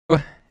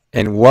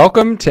And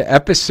welcome to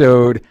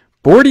episode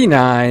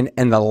 49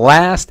 and the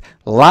last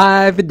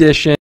live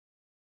edition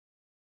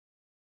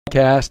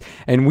podcast.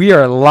 And we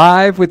are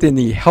live within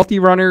the Healthy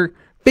Runner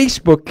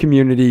Facebook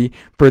community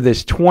for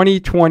this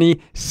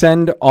 2020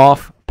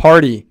 send-off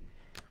party.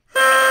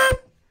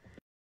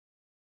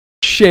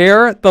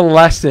 Share the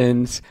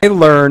lessons I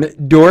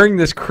learned during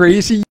this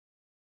crazy year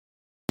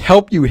to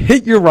help you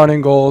hit your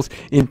running goals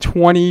in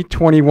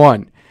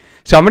 2021.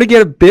 So I'm going to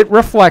get a bit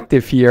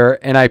reflective here,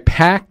 and I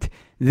packed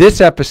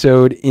this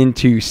episode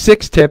into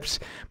 6 tips,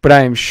 but I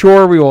am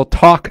sure we will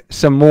talk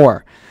some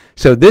more.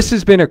 So this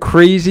has been a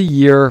crazy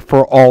year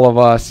for all of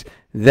us.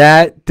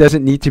 That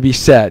doesn't need to be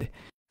said.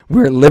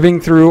 We're living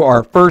through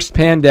our first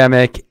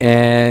pandemic,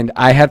 and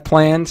I had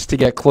plans to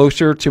get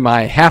closer to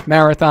my half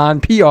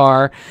marathon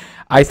PR.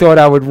 I thought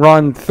I would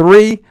run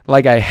 3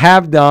 like I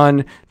have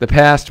done the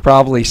past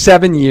probably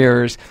 7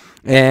 years.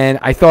 And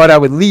I thought I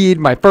would lead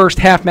my first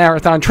half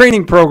marathon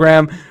training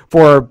program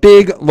for a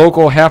big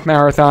local half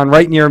marathon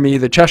right near me,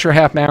 the Cheshire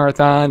Half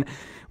Marathon.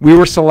 We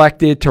were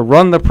selected to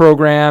run the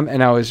program,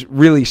 and I was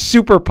really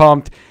super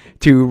pumped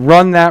to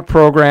run that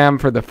program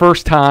for the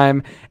first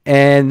time,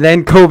 and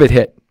then COVID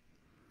hit.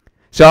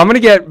 So I'm going to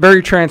get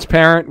very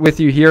transparent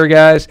with you here,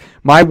 guys.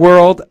 My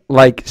world,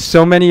 like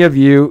so many of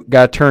you,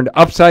 got turned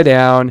upside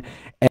down,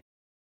 and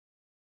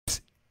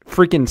it's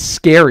freaking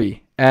scary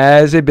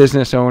as a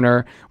business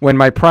owner when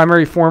my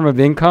primary form of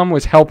income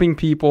was helping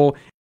people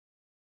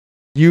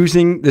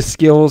using the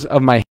skills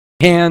of my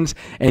hands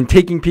and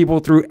taking people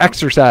through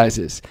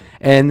exercises.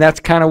 And that's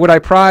kind of what I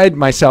pride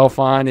myself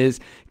on, is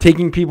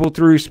taking people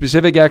through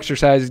specific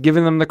exercises,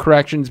 giving them the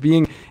corrections,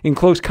 being in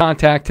close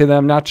contact to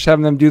them, not just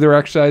having them do their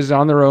exercises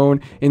on their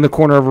own in the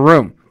corner of a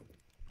room.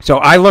 So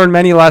I learned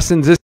many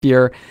lessons this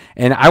year,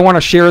 and I want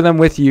to share them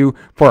with you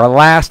for our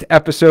last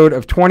episode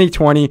of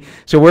 2020.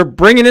 So we're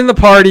bringing in the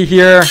party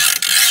here.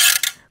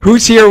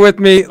 Who's here with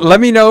me?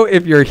 Let me know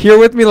if you're here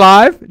with me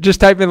live. Just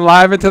type in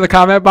live into the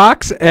comment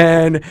box.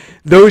 And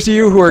those of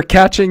you who are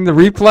catching the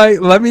replay,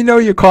 let me know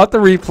you caught the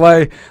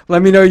replay.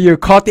 Let me know you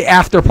caught the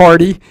after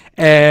party,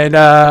 and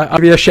I'll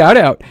give you a shout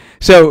out.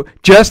 So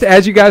just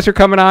as you guys are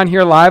coming on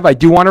here live, I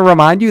do want to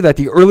remind you that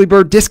the early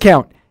bird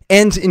discount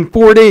ends in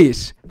 4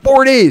 days.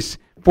 4 days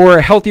for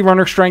a Healthy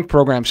Runner Strength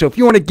program. So if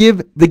you want to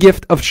give the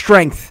gift of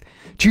strength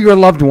to your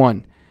loved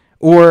one,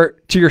 or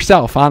to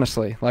yourself,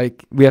 honestly.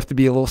 Like, we have to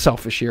be a little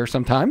selfish here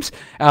sometimes.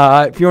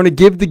 If you want to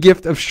give the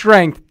gift of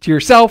strength to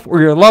yourself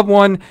or your loved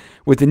one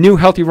with the new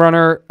Healthy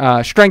Runner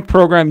Strength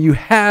program, you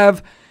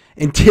have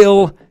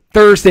until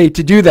Thursday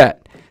to do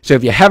that. So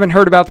if you haven't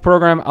heard about the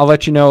program, I'll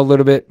let you know a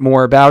little bit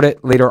more about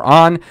it later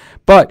on.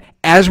 But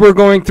as we're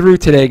going through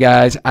today,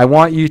 guys, I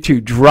want you to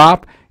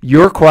drop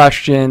your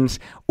questions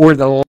or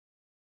the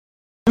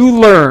you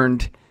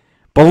learned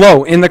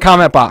below in the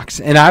comment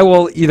box, and I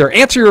will either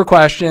answer your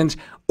questions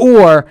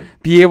or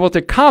be able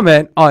to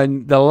comment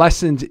on the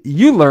lessons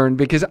you learned,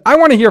 because I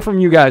want to hear from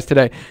you guys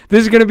today.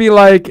 This is going to be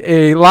like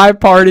a live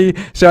party.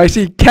 So I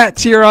see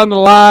Kat's here on the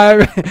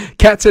live.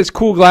 Kat says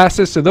cool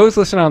glasses. So those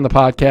listening on the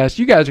podcast,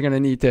 you guys are going to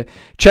need to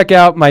check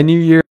out my New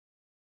Year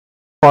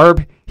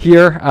Barb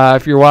here.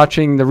 If you're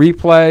watching the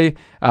replay,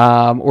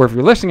 or if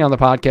you're listening on the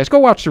podcast, go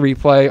watch the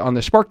replay on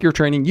the Spark Your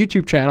Training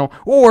YouTube channel,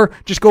 or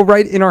just go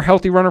right in our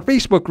Healthy Runner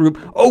Facebook group.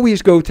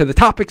 Always go to the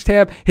topics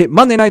tab, hit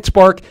Monday Night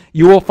Spark.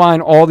 You will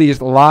find all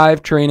these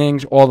live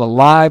trainings, all the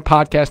live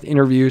podcast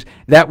interviews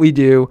that we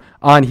do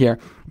on here.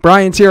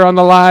 Brian's here on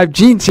the live.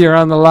 Jean's here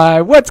on the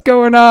live. What's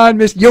going on?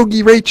 Miss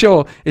Yogi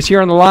Rachel is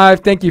here on the live.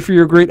 Thank you for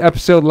your great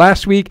episode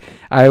last week.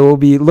 I will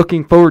be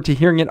looking forward to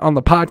hearing it on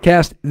the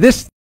podcast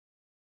this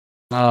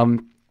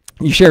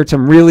you shared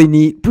some really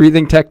neat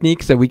breathing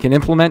techniques that we can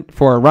implement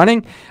for our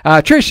running.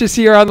 Trish is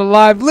here on the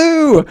live.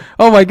 Lou,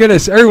 oh my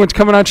goodness, everyone's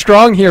coming on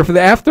strong here for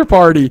the after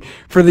party,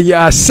 for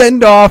the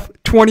send-off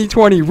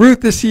 2020.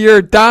 Ruth is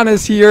here.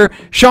 Donna's here.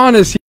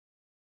 Shauna's here.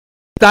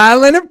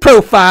 Styling and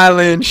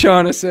profiling,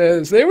 Shauna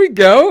says. There we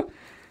go.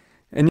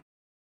 And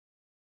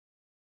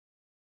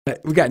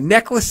we got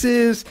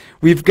necklaces.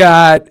 We've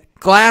got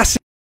glasses,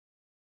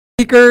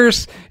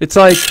 speakers. It's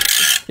like,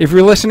 if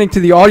you're listening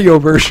to the audio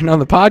version on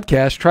the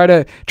podcast, try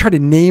to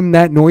name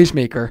that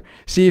noisemaker.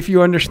 See if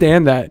you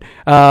understand that.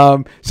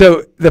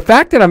 So the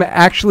fact that I'm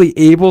actually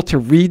able to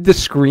read the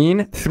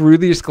screen through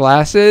these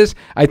glasses,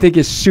 I think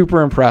is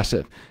super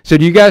impressive. So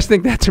do you guys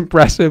think that's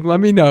impressive? Let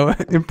me know.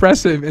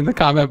 Impressive in the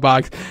comment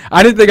box.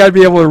 I didn't think I'd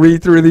be able to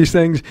read through these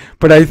things,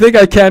 but I think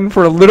I can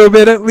for a little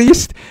bit at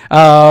least.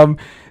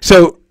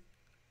 So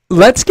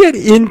let's get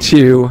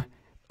into...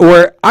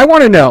 Or I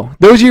want to know,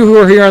 those of you who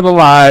are here on the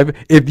live,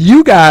 if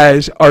you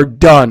guys are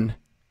done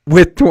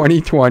with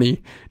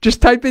 2020,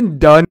 just type in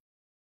done.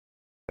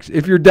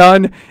 If you're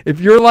done, if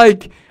you're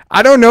like,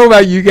 I don't know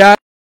about you guys,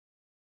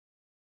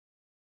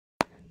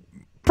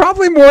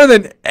 probably more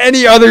than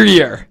any other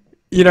year.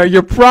 You know,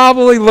 you're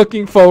probably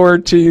looking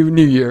forward to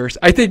New Year's.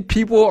 I think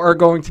people are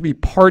going to be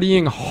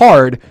partying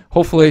hard,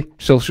 hopefully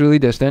socially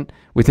distant,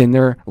 within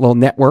their little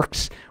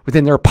networks,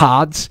 within their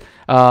pods,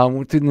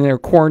 within their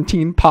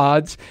quarantine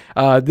pods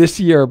this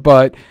year.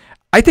 But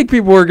I think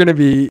people are going to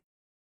be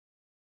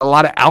a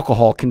lot of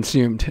alcohol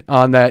consumed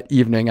on that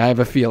evening, I have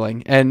a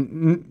feeling.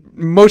 And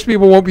most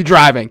people won't be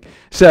driving,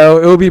 so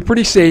it will be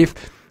pretty safe.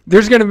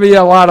 There's going to be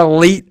a lot of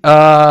late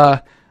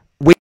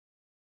wait.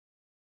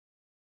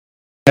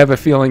 I have a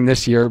feeling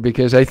this year,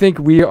 because I think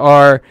we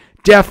are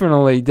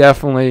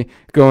definitely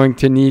going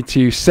to need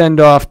to send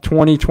off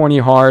 2020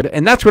 hard.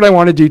 And that's what I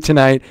want to do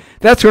tonight.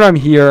 That's what I'm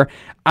here.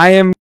 I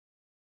am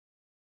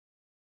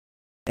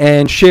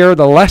and share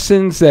the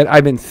lessons that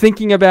I've been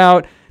thinking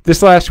about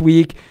this last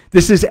week.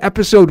 This is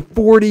episode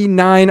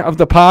 49 of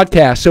the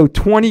podcast. So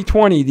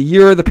 2020, the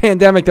year of the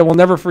pandemic that we'll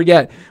never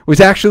forget, was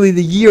actually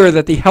the year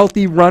that the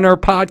Healthy Runner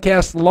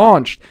podcast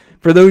launched.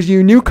 For those of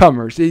you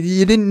newcomers,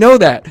 you didn't know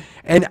that.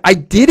 And I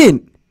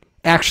didn't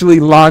actually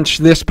launch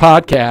this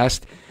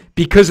podcast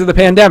because of the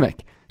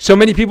pandemic. So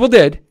many people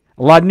did.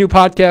 A lot of new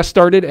podcasts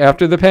started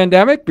after the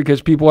pandemic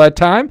because people had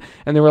time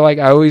and they were like,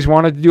 I always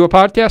wanted to do a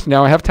podcast.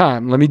 Now I have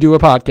time. Let me do a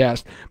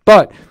podcast.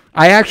 But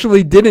I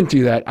actually didn't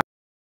do that.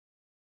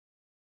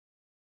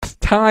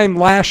 Time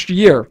last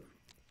year,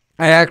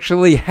 I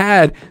actually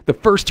had the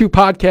first 2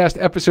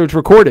 podcast episodes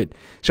recorded.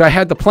 So I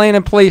had the plan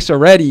in place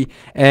already,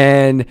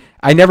 and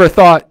I never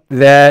thought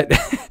that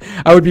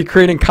I would be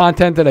creating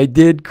content that I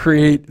did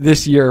create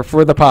this year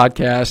for the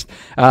podcast.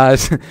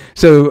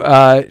 So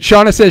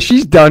Shauna says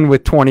she's done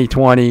with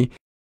 2020.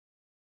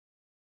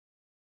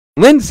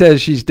 Lynn says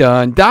she's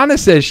done. Donna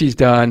says she's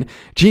done.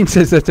 Jean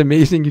says that's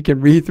amazing. You can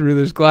read through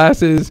those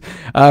glasses.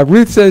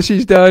 Ruth says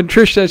she's done.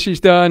 Trish says she's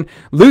done.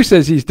 Lou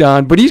says he's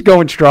done, but he's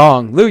going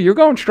strong. Lou, you're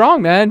going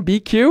strong, man.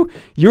 BQ,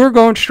 you're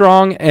going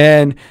strong.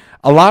 And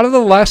a lot of the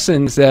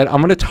lessons that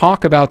I'm going to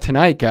talk about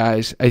tonight,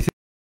 guys, I think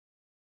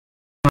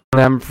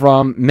them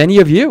from many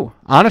of you,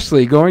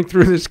 honestly, going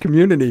through this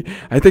community.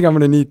 I think I'm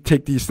going to need to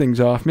take these things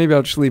off. Maybe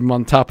I'll just leave them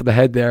on top of the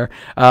head there.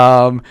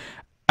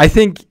 I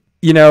think,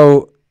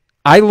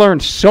 I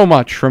learned so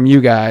much from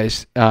you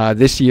guys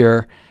this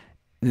year.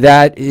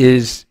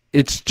 It's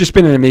just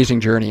been an amazing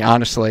journey,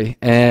 honestly.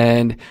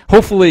 And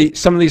hopefully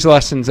some of these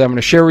lessons I'm going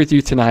to share with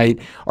you tonight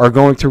are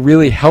going to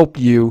really help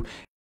you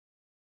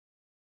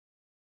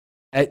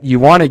that you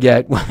want to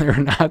get, whether or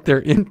not they're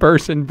in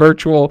person,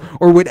 virtual,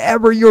 or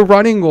whatever your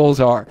running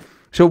goals are.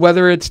 So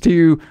whether it's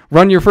to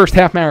run your first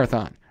half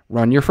marathon,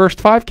 run your first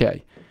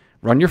 5K,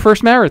 run your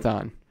first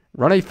marathon,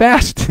 run a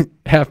fast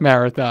half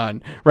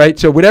marathon, right?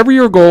 So whatever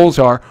your goals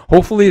are,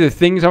 hopefully the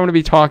things I'm going to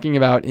be talking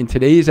about in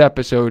today's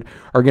episode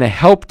are going to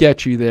help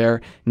get you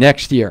there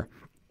next year.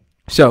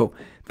 So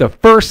the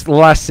first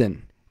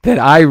lesson that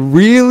I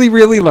really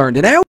learned,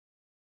 and I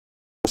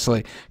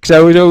honestly, because I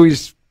would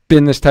always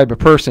been this type of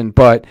person,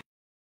 but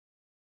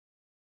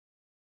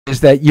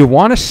is that you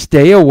want to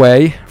stay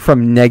away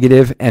from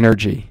negative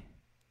energy.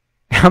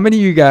 How many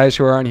of you guys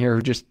who are on here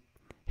who just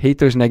hate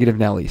those negative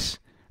Nellies?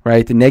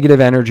 Right? The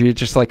negative energy, it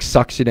just like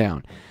sucks you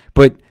down.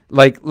 But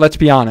let's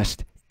be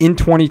honest, in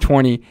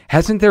 2020,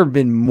 hasn't there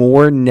been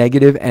more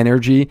negative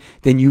energy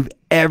than you've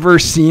ever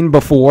seen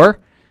before?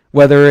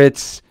 Whether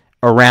it's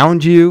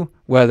around you,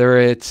 whether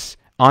it's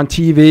on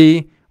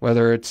TV,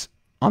 whether it's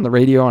on the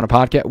radio, on a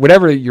podcast,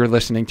 whatever you're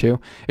listening to.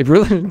 If you're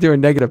listening to a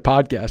negative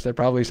podcast, I'd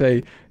probably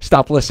say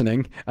stop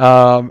listening.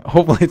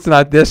 Hopefully it's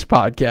not this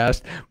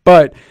podcast,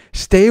 but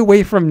stay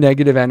away from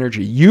negative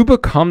energy. You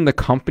become the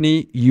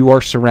company you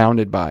are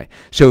surrounded by.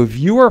 So if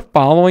you are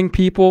following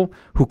people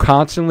who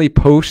constantly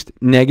post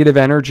negative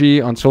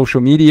energy on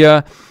social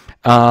media,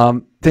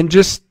 then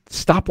just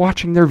stop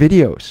watching their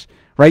videos.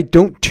 Right?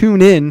 Don't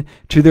tune in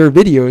to their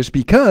videos,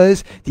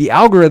 because the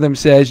algorithm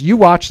says you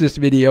watch this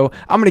video,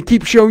 I'm going to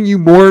keep showing you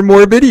more and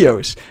more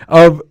videos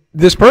of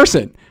this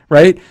person,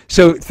 right?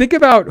 So think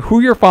about who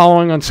you're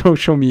following on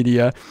social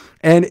media.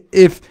 And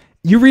if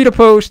you read a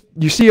post,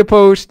 you see a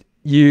post,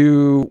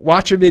 you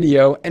watch a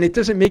video, and it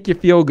doesn't make you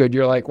feel good,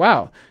 you're like,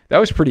 wow, that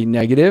was pretty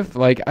negative.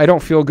 Like, I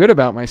don't feel good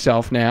about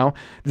myself now.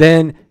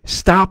 Then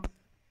stop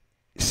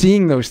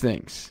seeing those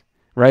things,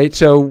 right?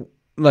 So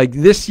like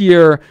this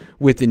year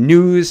with the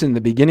news in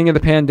the beginning of the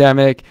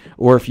pandemic,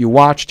 or if you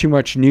watch too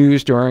much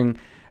news during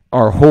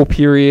our whole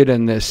period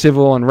and the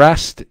civil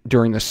unrest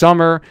during the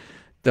summer,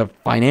 the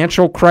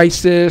financial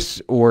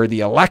crisis or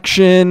the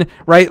election,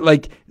 right?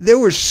 Like there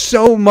was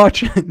so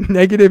much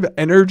negative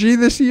energy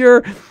this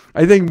year,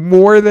 I think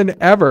more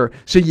than ever.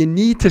 So you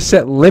need to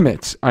set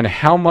limits on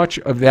how much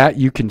of that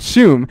you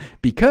consume,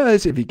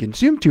 because if you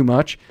consume too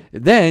much,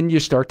 then you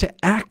start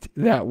to act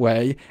that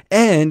way,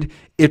 and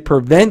it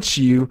prevents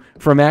you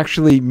from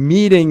actually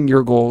meeting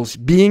your goals,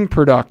 being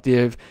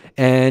productive,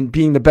 and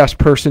being the best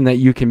person that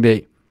you can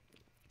be.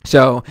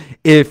 So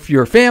if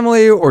your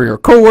family or your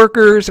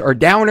coworkers are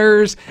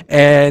downers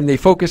and they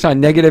focus on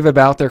negative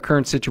about their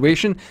current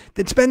situation,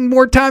 then spend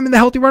more time in the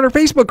Healthy Runner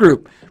Facebook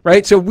group,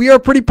 right? So we are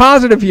pretty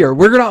positive here.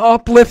 We're going to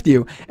uplift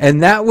you.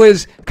 And that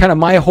was kind of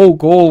my whole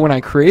goal when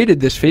I created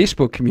this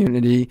Facebook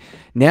community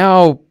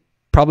now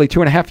probably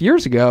 2.5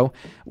 years ago.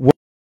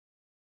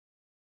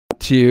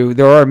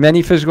 There are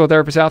many physical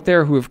therapists out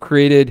there who have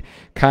created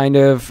kind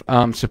of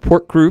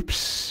support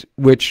groups,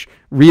 which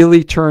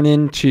really turn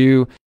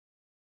into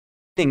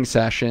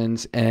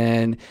sessions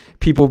and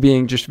people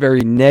being just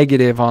very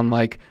negative on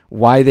like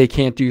why they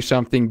can't do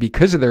something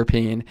because of their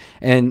pain.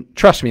 And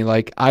trust me,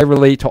 like, I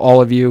relate to all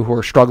of you who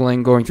are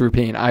struggling, going through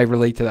pain. I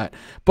relate to that.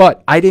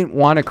 But I didn't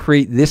want to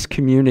create this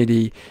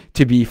community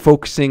to be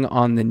focusing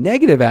on the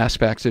negative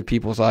aspects of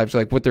people's lives,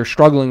 like what they're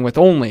struggling with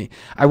only.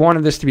 I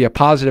wanted this to be a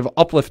positive,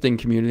 uplifting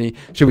community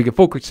so we could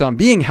focus on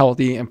being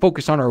healthy and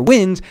focus on our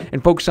wins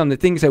and focus on the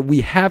things that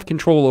we have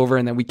control over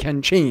and that we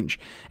can change,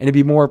 and to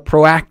be more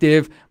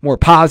proactive, more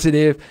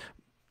positive,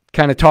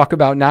 kind of talk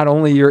about not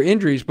only your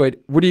injuries, but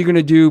what are you going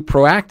to do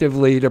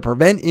proactively to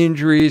prevent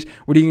injuries?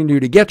 What are you going to do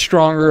to get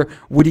stronger?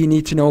 What do you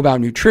need to know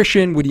about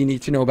nutrition? What do you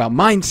need to know about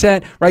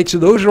mindset, right? So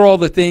those are all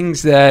the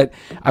things that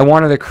I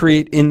wanted to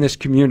create in this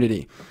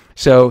community.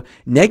 So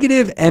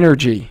negative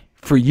energy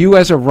for you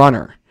as a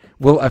runner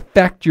will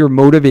affect your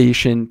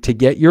motivation to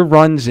get your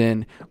runs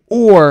in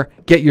or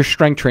get your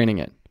strength training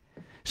in.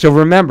 So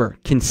remember,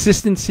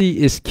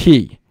 consistency is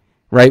key,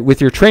 right, with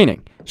your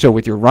training. So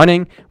with your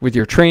running, with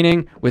your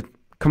training,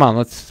 come on,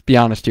 let's be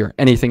honest here,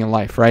 anything in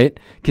life, right?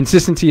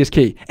 Consistency is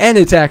key. And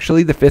it's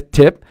actually the 5th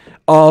tip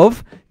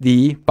of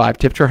the 5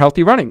 tips for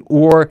healthy running,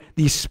 or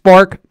the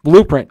Spark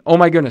Blueprint. Oh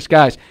my goodness,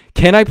 guys,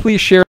 can I please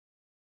share?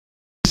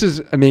 This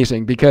is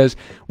amazing because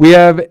we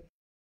have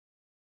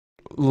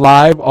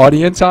live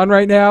audience on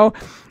right now,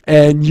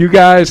 and you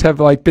guys have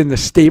like been the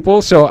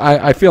staple. So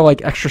I feel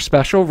like extra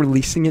special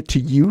releasing it to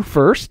you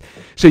first.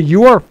 So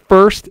you are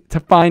first to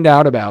find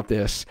out about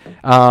this.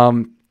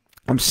 I'm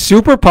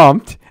super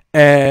pumped.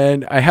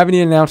 And I haven't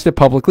even announced it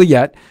publicly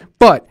yet,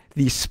 but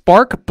the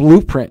Spark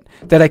Blueprint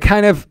that I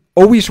kind of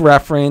always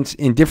reference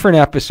in different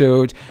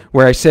episodes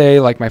where I say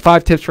like my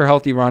 5 tips for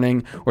healthy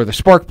running or the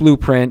Spark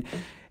Blueprint,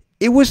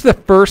 it was the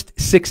first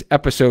 6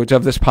 episodes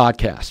of this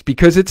podcast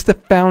because it's the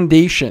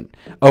foundation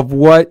of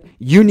what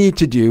you need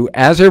to do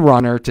as a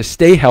runner to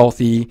stay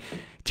healthy,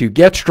 to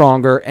get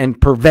stronger, and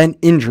prevent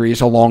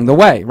injuries along the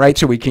way, right?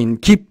 So we can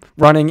keep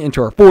running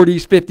into our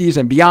 40s, 50s,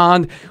 and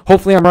beyond.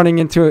 Hopefully I'm running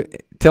into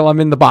it till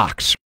I'm in the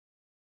box.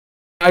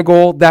 My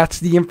goal, that's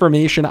the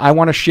information I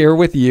want to share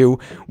with you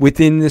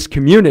within this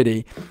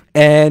community.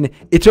 And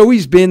it's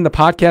always been the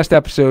podcast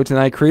episodes, and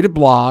I created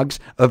blogs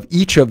of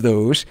each of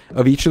those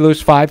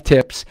 5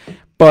 tips,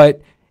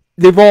 but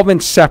they've all been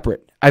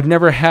separate. I've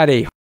never had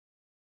a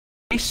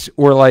place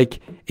or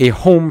like a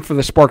home for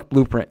the Spark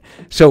Blueprint.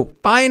 So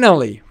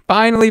finally,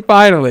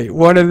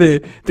 one of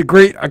the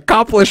great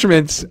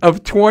accomplishments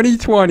of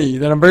 2020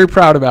 that I'm very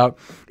proud about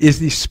is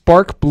the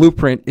Spark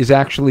Blueprint is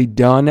actually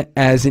done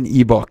as an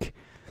ebook.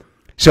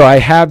 So I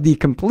have the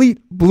complete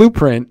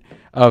blueprint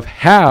of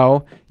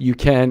how you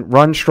can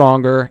run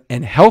stronger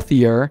and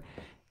healthier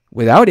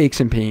without aches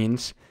and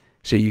pains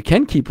so you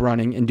can keep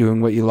running and doing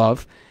what you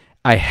love.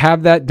 I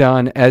have that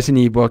done as an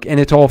ebook, and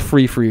it's all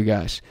free for you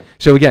guys.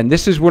 So again,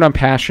 this is what I'm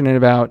passionate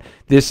about.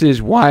 This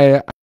is why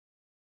I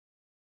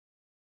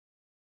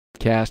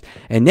podcast.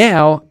 And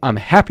now I'm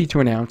happy to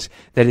announce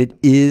that it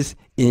is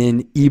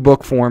in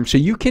ebook form. So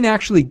you can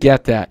actually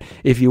get that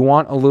if you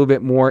want a little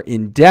bit more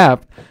in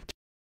depth.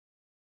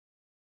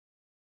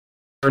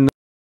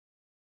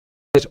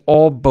 It's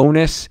all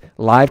bonus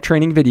live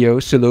training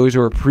videos. So those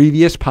are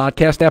previous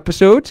podcast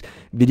episodes,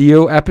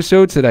 video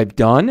episodes that I've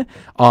done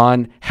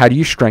on how do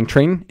you strength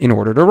train in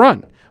order to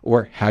run,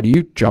 or how do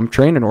you jump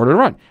train in order to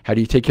run? How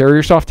do you take care of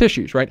your soft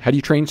tissues, right? How do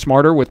you train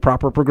smarter with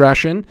proper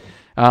progression?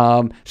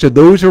 So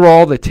those are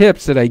all the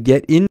tips that I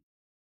get in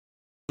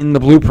the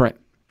blueprint.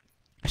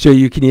 So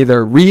you can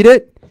either read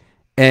it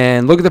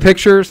and look at the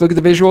pictures, look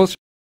at the visuals.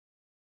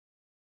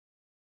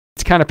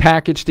 It's kind of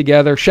packaged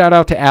together. Shout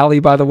out to Allie,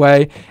 by the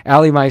way.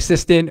 Allie, my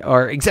assistant,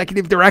 or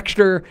executive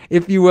director,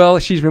 if you will.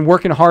 She's been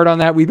working hard on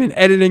that. We've been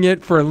editing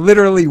it for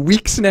literally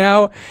weeks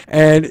now,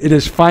 and it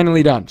is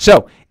finally done.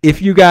 So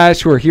if you guys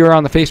who are here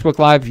on the Facebook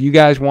Live, if you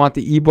guys want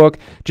the ebook,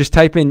 just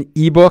type in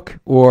ebook,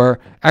 or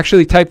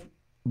actually type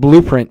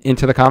blueprint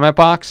into the comment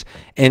box,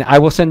 and I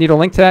will send you the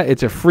link to that.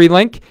 It's a free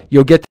link.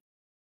 You'll get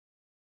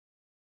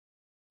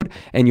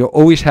and you'll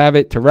always have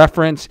it to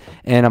reference,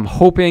 and I'm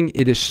hoping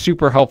it is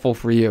super helpful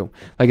for you.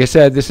 Like I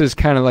said, this is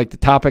kind of like the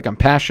topic I'm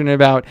passionate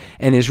about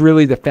and is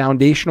really the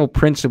foundational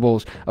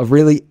principles of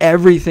really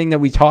everything that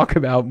we talk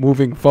about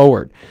moving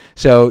forward.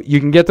 So you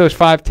can get those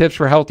 5 tips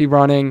for healthy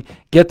running,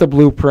 get the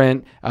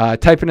blueprint,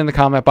 type it in the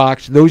comment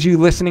box. Those of you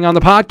listening on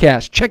the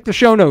podcast, check the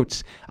show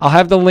notes. I'll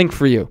have the link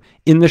for you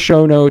in the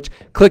show notes.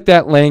 Click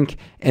that link,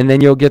 and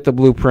then you'll get the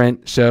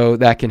blueprint, so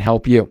that can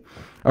help you.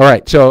 All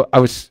right, so I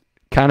was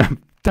kind of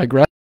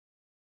digressing.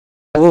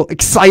 A little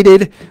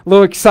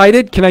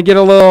excited. Can I get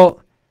a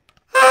little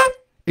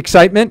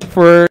excitement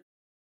for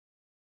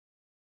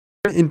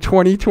in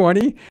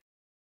 2020?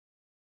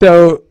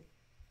 So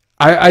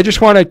I just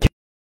want to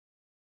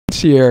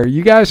here.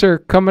 You guys are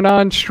coming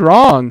on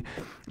strong.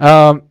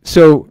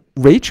 So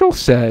Rachel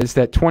says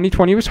that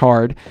 2020 was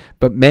hard,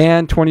 but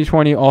man,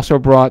 2020 also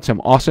brought some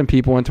awesome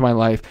people into my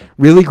life.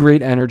 Really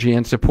great energy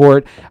and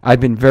support. I've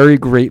been very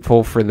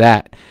grateful for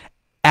that.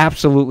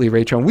 Absolutely,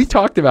 Rachel. And we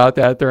talked about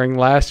that during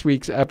last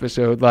week's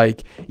episode.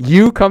 Like,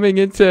 you coming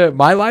into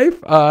my life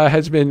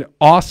has been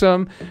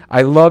awesome.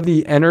 I love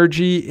the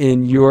energy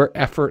in your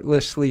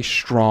effortlessly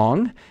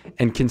strong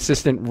and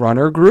consistent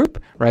runner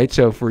group, right?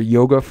 So for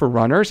yoga for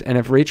runners. And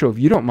if Rachel, if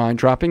you don't mind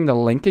dropping the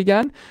link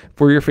again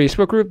for your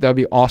Facebook group, that'd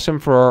be awesome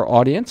for our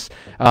audience.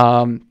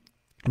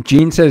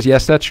 Gene says,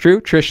 yes, that's true.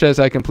 Trish says,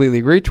 I completely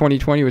agree.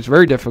 2020 was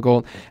very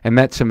difficult and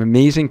met some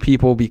amazing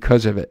people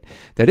because of it.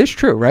 That is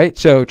true, right?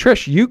 So,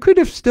 Trish, you could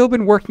have still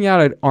been working out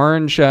at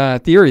Orange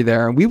Theory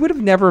there, and we would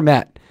have never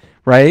met,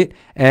 right?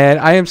 And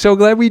I am so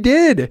glad we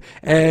did.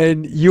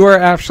 And you are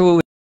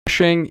absolutely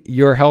pushing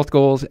your health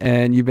goals,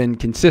 and you've been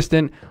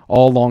consistent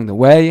all along the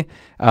way.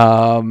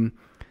 So,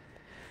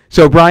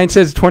 Brian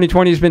says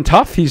 2020 has been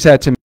tough. He's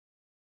had some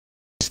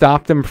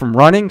stop them from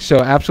running. So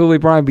absolutely,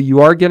 Brian, but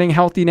you are getting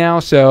healthy now.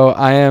 So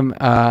I am,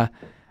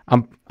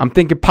 I'm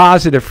thinking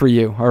positive for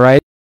you. All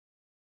right.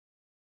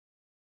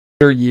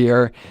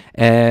 Year.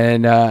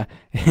 And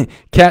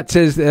Kat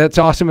says that's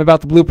awesome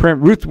about the blueprint.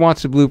 Ruth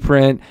wants the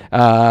blueprint.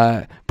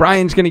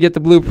 Brian's going to get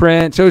the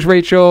blueprint. So is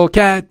Rachel,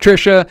 Kat,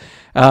 Trisha,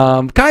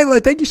 Kyla.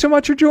 Thank you so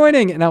much for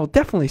joining. And I will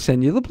definitely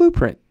send you the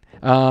blueprint.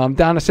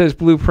 Donna says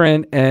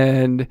blueprint.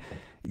 And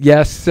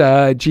yes,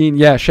 Jean,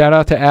 yeah, shout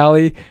out to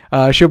Allie.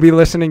 She'll be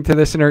listening to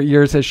this in her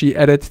ears as she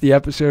edits the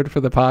episode for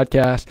the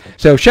podcast.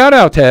 So shout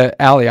out to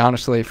Allie,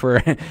 honestly,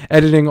 for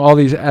editing all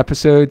these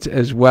episodes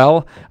as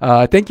well.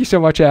 Thank you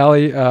so much,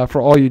 Allie,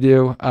 for all you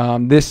do.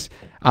 This,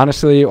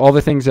 honestly, all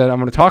the things that I'm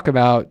going to talk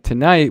about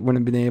tonight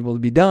wouldn't have been able to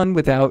be done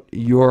without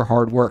your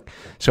hard work.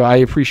 So I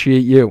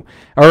appreciate you.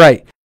 All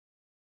right.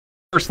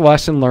 First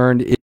lesson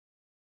learned is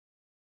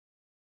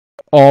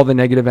all the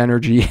negative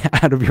energy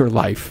out of your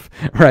life,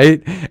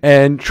 right?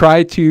 And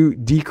try to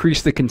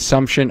decrease the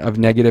consumption of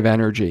negative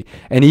energy.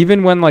 And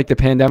even when like the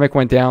pandemic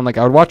went down, like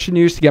I would watch the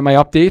news to get my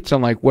updates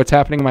on like what's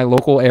happening in my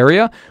local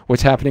area,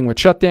 what's happening with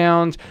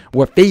shutdowns,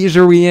 what phase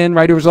are we in,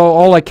 right? It was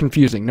all like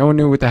confusing. No one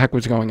knew what the heck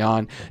was going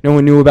on. No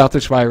one knew about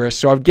this virus.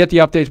 So I would get the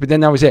updates, but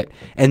then that was it.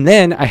 And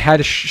then I had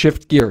to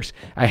shift gears.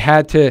 I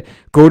had to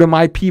go to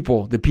my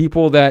people, the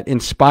people that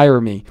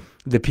inspire me,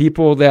 the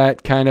people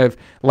that kind of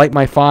light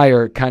my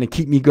fire, kind of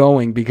keep me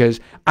going, because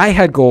I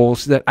had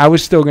goals that I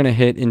was still going to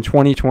hit in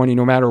 2020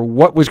 no matter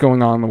what was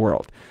going on in the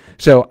world.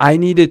 So I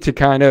needed to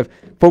kind of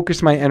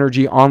focus my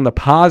energy on the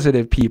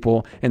positive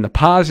people and the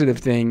positive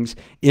things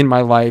in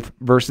my life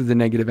versus the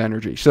negative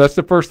energy. So that's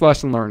the first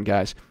lesson learned,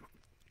 guys.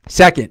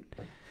 Second,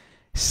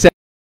 set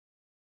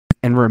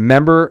and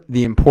remember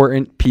the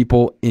important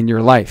people in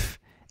your life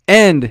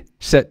and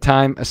set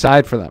time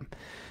aside for them.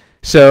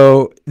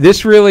 So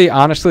this really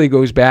honestly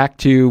goes back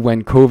to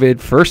when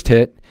COVID first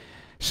hit.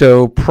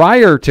 So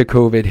prior to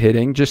COVID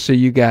hitting, just so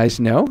you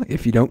guys know,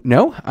 if you don't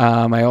know,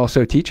 I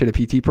also teach at a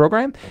PT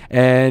program,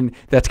 and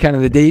that's kind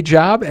of the day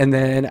job. And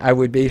then I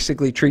would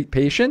basically treat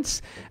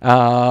patients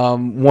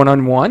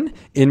one-on-one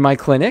in my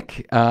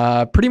clinic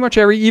pretty much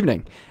every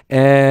evening.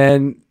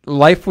 And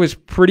life was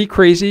pretty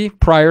crazy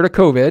prior to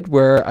COVID,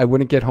 where I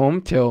wouldn't get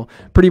home till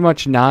pretty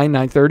much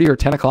 9:30 or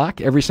 10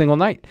 o'clock every single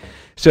night.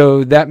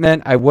 So that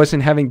meant I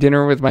wasn't having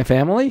dinner with my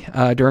family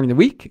during the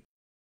week,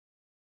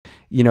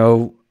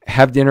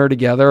 have dinner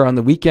together on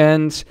the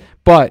weekends.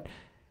 But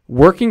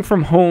working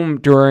from home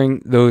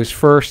during those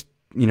first,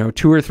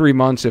 2 or 3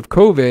 months of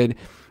COVID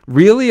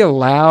really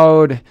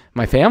allowed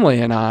my family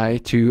and I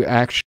to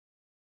actually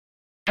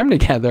time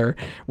together,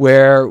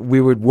 where we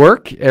would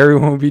work.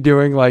 Everyone would be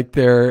doing like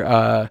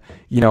their,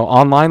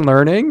 online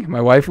learning.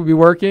 My wife would be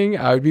working.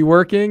 I would be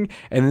working.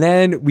 And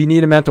then we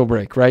need a mental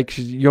break, right?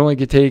 Because you only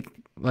could take,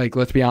 like,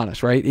 let's be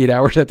honest, right? 8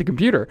 hours at the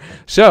computer.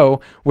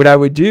 So what I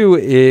would do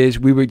is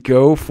we would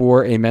go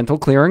for a mental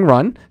clearing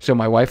run. So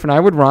my wife and I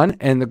would run,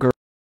 and the girls,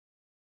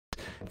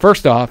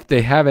 first off,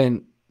 they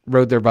haven't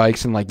rode their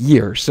bikes in like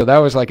years. So that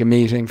was like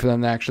amazing for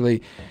them to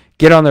actually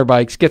get on their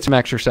bikes, get some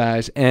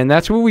exercise. And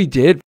that's what we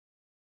did.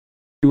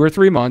 2 or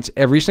 3 months,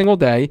 every single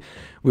day.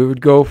 We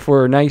would go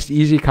for nice,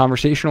 easy,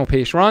 conversational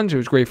pace runs. It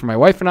was great for my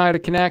wife and I to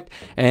connect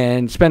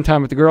and spend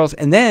time with the girls.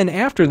 And then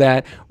after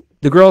that,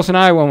 the girls and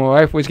I, when my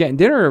wife was getting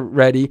dinner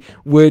ready,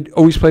 would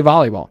always play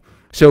volleyball.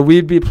 So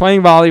we'd be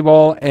playing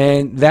volleyball,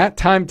 and that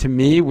time to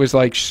me was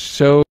like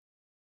so,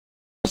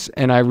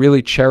 and I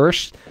really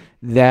cherished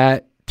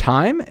that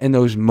time and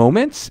those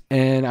moments.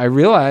 And I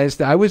realized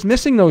that I was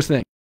missing those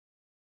things.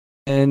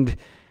 And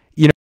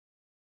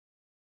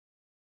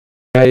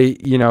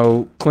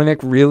clinic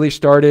really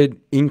started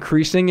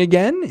increasing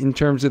again in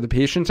terms of the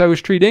patients I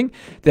was treating,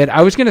 that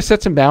I was going to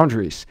set some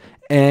boundaries,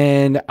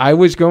 and I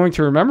was going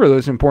to remember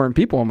those important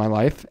people in my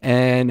life,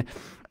 and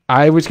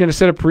I was going to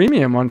set a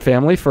premium on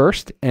family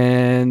first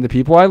and the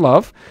people I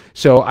love.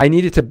 So I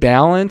needed to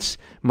balance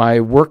my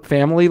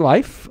work-family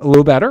life a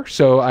little better.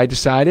 So I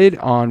decided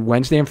on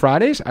Wednesday and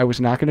Fridays, I was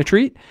not going to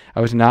treat.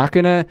 I was not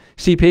going to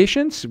see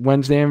patients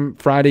Wednesday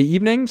and Friday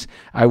evenings.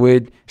 I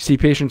would see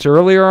patients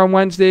earlier on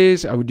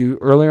Wednesdays. I would do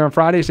earlier on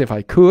Fridays if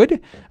I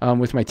could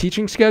with my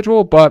teaching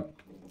schedule. But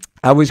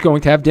I was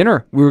going to have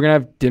dinner. We were going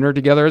to have dinner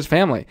together as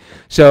family.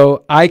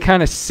 So I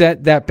kind of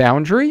set that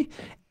boundary,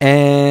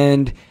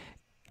 and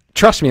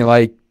trust me,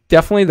 like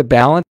definitely the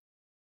balance.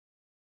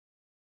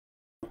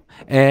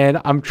 And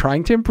I'm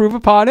trying to improve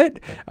upon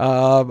it.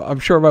 I'm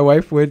sure my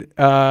wife would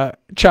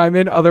chime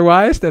in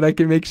otherwise, that I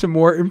can make some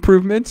more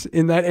improvements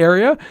in that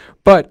area.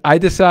 But I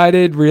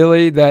decided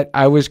really that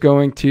I was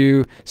going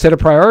to set a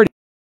priority.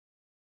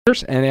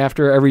 And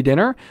after every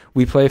dinner,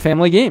 we play a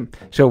family game.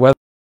 So whether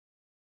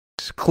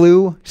it's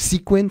Clue,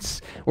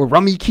 Sequence, or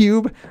Rummy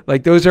Cube,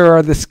 like those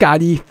are the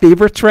Scotty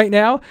favorites right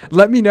now.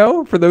 Let me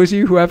know, for those of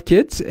you who have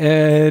kids,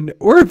 and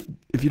or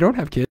if you don't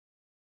have kids,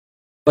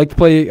 like to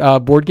play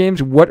board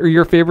games, what are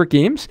your favorite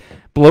games?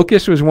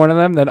 Blocus was one of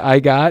them that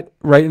I got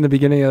right in the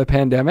beginning of the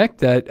pandemic,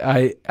 that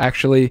I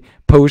actually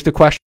posed a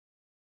question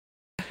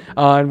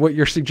on what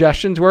your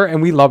suggestions were,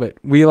 and we love it.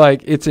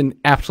 It's an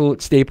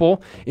absolute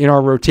staple in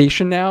our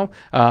rotation now.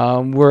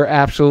 We're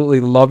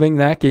absolutely loving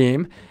that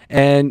game,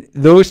 and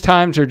those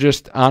times are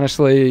just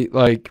honestly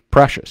like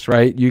precious,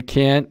 right? You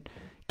can't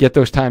get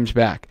those times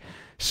back.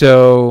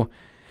 So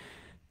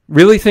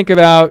really think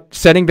about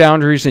setting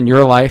boundaries in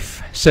your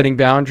life, setting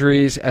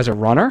boundaries as a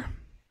runner.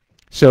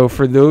 So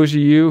for those of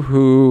you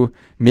who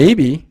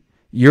maybe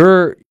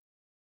you're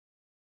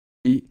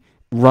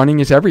running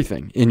is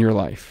everything in your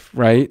life,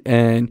 right?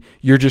 And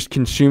you're just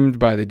consumed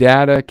by the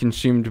data,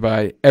 consumed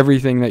by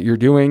everything that you're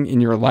doing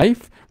in your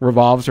life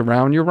revolves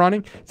around your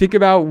running. Think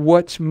about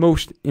what's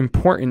most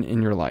important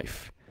in your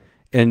life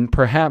and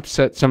perhaps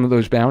set some of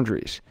those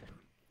boundaries.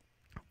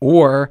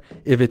 Or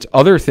if it's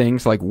other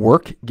things like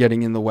work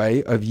getting in the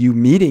way of you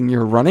meeting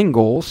your running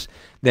goals,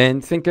 then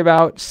think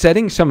about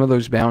setting some of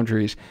those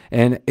boundaries.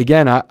 And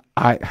again,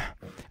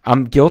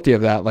 I'm guilty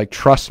of that. Like,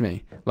 trust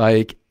me.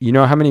 Like, you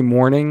know how many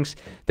mornings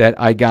that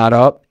I got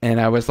up and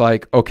I was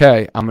like,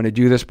 okay, I'm going to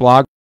do this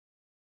blog,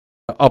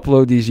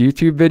 upload these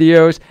YouTube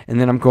videos, and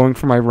then I'm going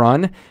for my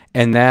run.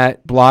 And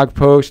that blog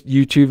post,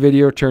 YouTube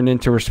video turned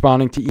into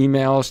responding to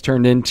emails,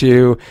 turned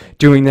into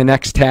doing the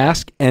next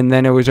task. And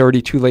then it was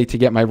already too late to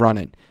get my run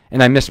in.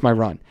 And I missed my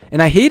run.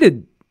 And I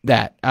hated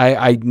that.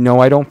 I know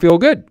I don't feel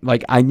good.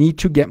 Like, I need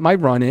to get my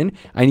run in.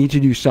 I need to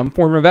do some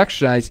form of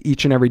exercise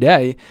each and every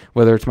day,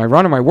 whether it's my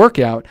run or my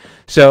workout.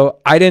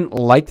 So I didn't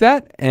like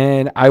that.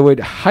 And I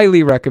would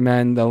highly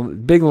recommend, the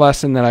big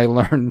lesson that I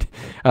learned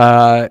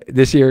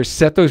this year is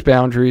set those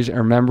boundaries and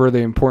remember the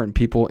important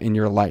people in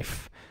your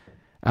life.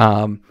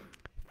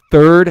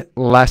 Third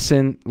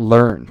lesson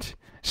learned.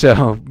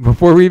 So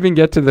before we even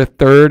get to the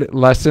third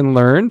lesson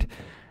learned,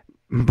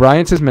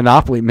 Brian says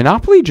Monopoly.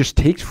 Monopoly just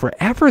takes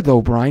forever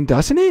though, Brian,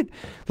 doesn't it?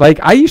 Like,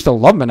 I used to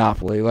love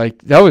Monopoly.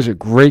 Like, that was a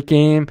great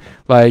game.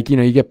 Like, you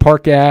know, you get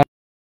park at,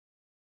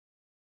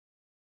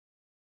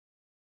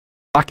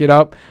 lock it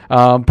up.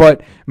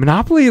 But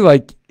Monopoly,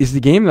 like, is the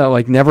game that,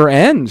 like, never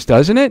ends,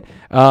 doesn't it?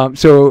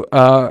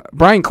 So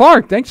Brian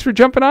Clark, thanks for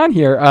jumping on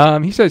here.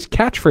 He says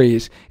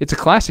catchphrase. It's a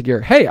classic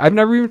here. Hey, I've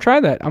never even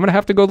tried that. I'm going to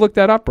have to go look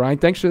that up, Brian.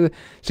 Thanks for the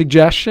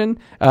suggestion.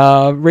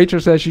 Rachel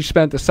says she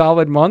spent a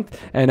solid month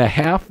and a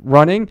half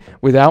running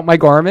without my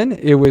Garmin.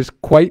 It was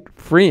quite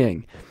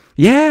freeing.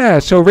 Yeah,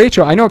 so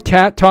Rachel, I know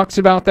Kat talks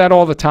about that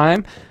all the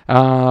time.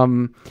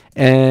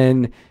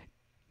 And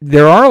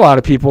there are a lot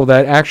of people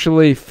that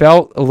actually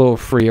felt a little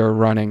freer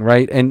running,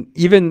 right? And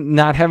even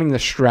not having the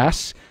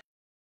stress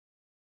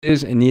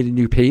and need a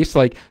new pace.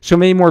 Like, so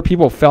many more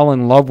people fell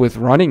in love with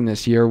running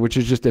this year, which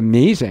is just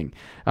amazing.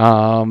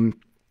 And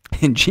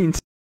Gene,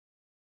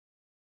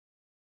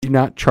 do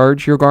not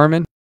charge your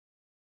Garmin.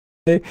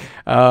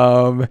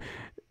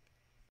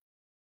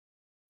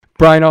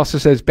 Brian also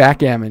says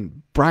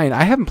backgammon. Brian,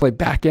 I haven't played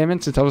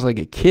backgammon since I was like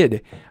a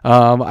kid.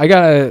 I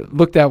got to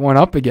look that one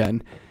up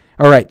again.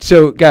 All right,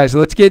 so guys,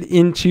 let's get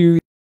into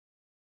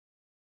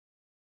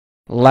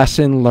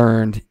lesson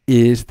learned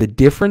is the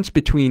difference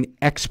between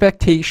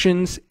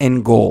expectations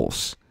and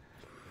goals.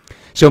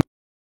 So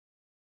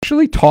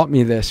actually taught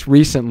me this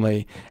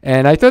recently,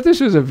 and I thought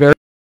this was a very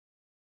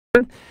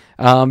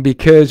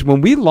because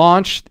when we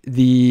launched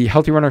the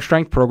Healthy Runner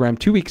Strength program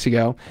 2 weeks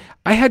ago,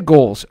 I had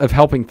goals of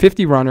helping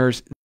 50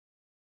 runners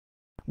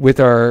with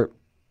our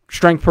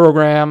strength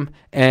program,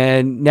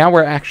 and now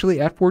we're actually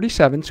at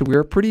 47, so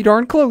we're pretty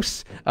darn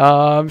close.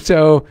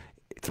 So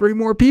 3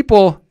 more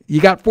people,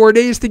 you got 4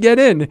 days to get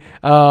in.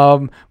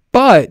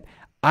 But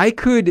I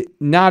could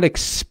not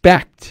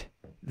expect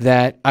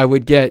that I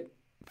would get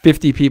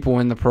 50 people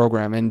in the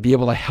program and be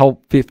able to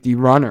help 50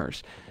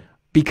 runners,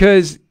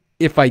 because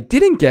if I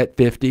didn't get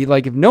 50,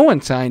 like if no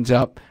one signs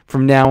up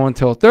from now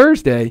until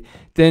Thursday,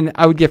 then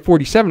I would get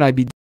 47. I'd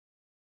be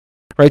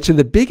right. So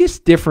the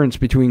biggest difference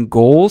between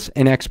goals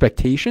and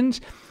expectations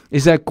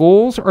is that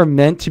goals are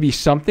meant to be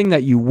something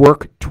that you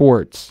work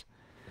towards.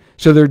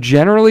 So they're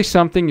generally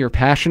something you're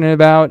passionate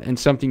about and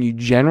something you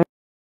generally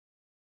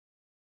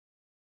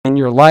in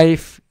your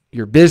life,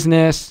 your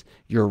business,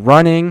 your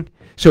running.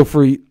 So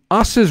for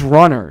us as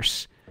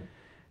runners,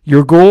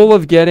 your goal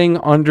of getting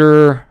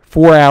under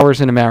 4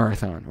 hours in a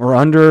marathon, or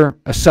under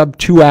a sub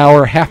 2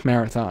 hour half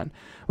marathon,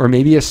 or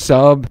maybe a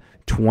sub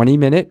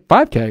 20-minute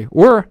 5K,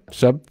 or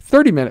sub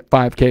 30-minute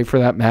 5K for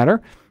that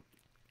matter,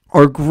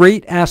 are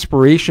great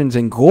aspirations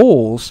and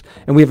goals,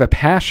 and we have a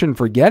passion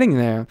for getting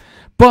there.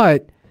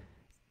 But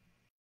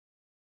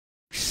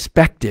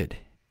expected,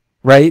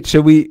 right?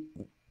 So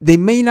they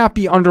may not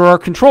be under our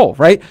control,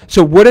 right?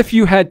 So what if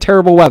you had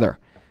terrible weather?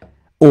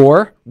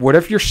 Or what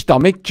if your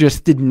stomach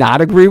just did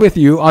not agree with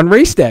you on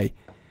race day,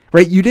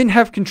 right? You didn't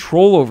have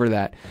control over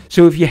that.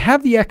 So if you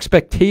have the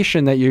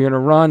expectation that you're going to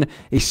run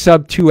a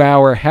sub 2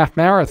 hour half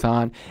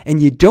marathon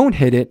and you don't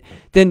hit it,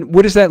 then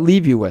what does that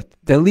leave you with?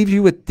 That leaves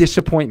you with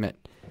disappointment.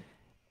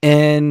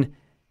 And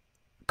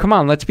come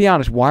on, let's be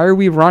honest. Why are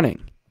we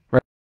running?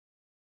 Right?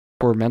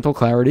 For mental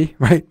clarity,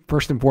 right?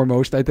 First and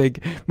foremost, I think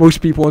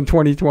most people in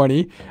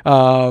 2020,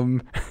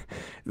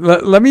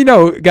 let me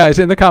know, guys,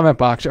 in the comment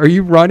box. Are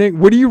you running?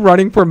 What are you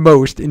running for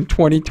most in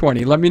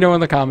 2020? Let me know in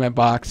the comment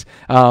box.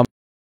 Now,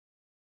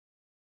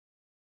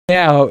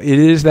 it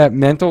is that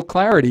mental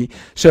clarity.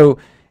 So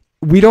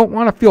we don't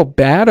want to feel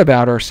bad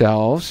about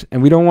ourselves,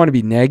 and we don't want to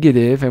be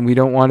negative, and we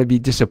don't want to be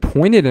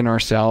disappointed in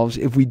ourselves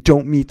if we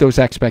don't meet those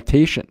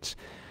expectations.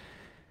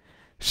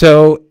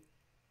 So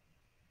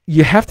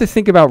you have to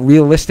think about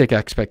realistic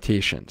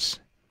expectations.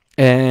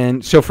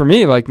 And so for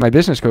me, like my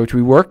business coach,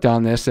 we worked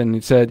on this and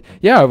it said,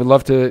 yeah, I would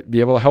love to be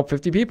able to help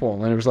 50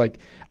 people. And it was like,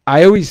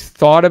 I always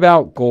thought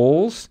about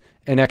goals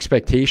and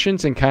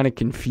expectations and kind of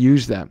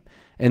confused them.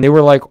 And they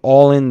were like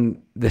all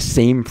in the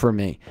same for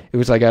me. It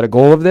was like, I had a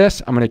goal of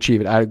this, I'm going to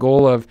achieve it. I had a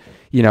goal of,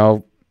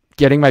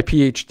 getting my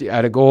PhD. I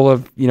had a goal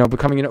of,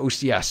 becoming an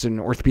OCS, an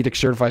orthopedic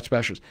certified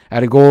specialist. I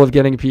had a goal of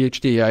getting a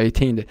PhD. I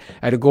attained it.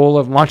 I had a goal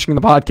of launching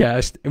the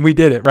podcast, and we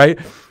did it, right?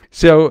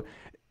 So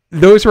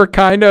those were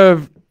kind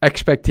of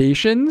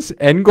expectations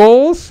and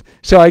goals.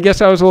 So I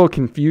guess I was a little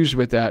confused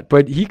with that,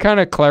 but he kind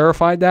of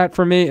clarified that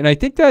for me. And I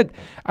think that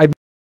I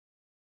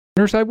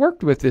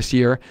worked with this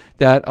year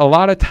that a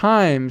lot of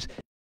times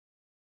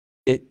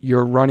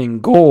you're running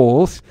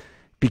goals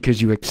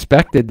because you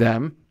expected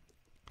them,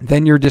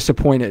 then you're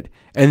disappointed.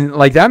 And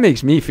like that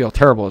makes me feel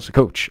terrible as a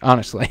coach,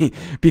 honestly,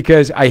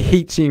 because I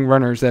hate seeing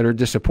runners that are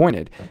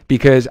disappointed,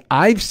 because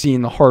I've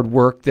seen the hard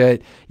work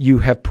that you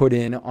have put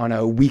in on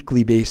a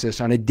weekly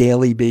basis, on a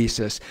daily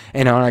basis,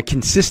 and on a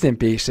consistent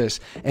basis.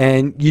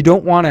 And you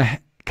don't want to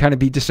kind of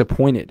be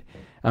disappointed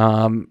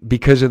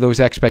because of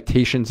those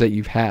expectations that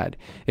you've had,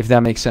 if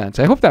that makes sense.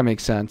 I hope that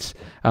makes sense.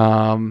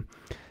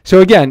 So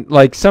again,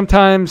 like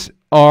sometimes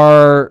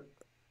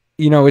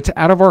it's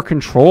out of our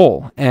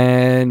control.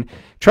 And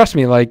trust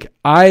me, like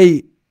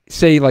I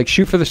say, like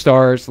shoot for the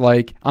stars.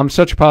 Like I'm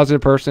such a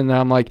positive person that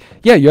I'm like,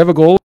 yeah, you have a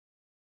goal.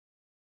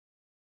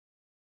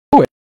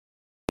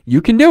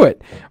 You can do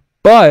it.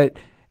 But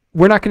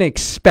we're not going to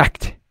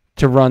expect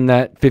to run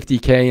that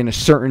 50K in a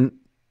certain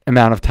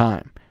amount of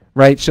time.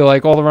 Right? So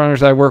like all the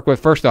runners I work with,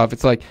 first off,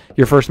 it's like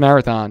your first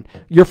marathon,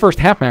 your first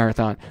half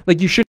marathon.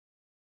 Like you should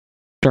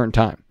a certain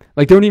time.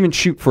 Like don't even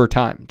shoot for a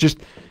time. Just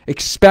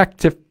expect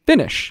to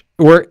finish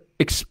or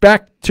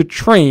expect to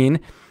train,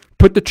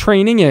 put the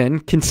training in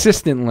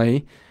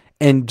consistently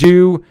and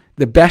do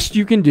the best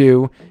you can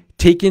do,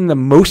 take in the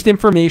most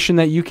information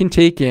that you can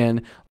take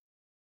in,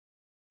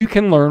 you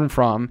can learn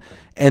from,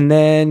 and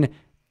then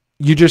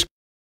you just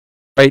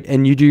right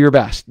and you do your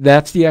best.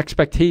 That's the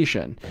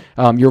expectation.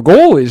 Your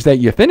goal is that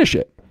you finish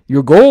it.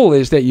 Your goal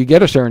is that you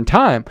get a certain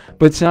time,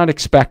 but it's not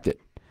expected.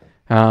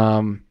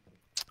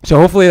 So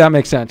hopefully that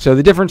makes sense. So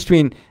the difference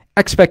between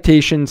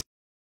expectations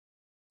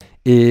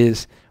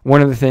is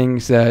one of the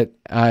things that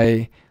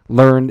I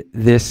learned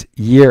this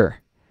year.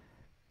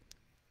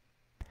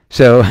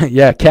 So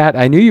yeah, Kat,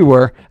 I knew you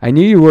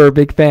were a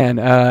big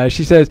fan.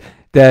 She says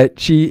that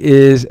she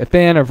is a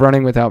fan of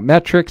running without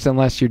metrics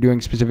unless you're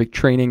doing specific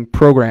training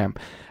program.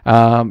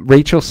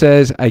 Rachel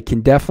says, I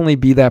can definitely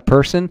be that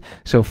person,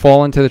 so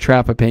fall into the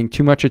trap of paying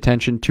too much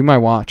attention to my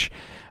watch.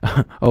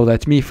 Oh,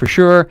 that's me for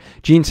sure.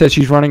 Jean says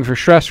she's running for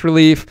stress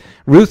relief.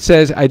 Ruth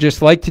says, I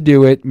just like to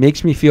do it.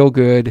 Makes me feel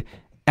good.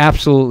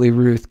 Absolutely,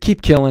 Ruth.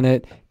 Keep killing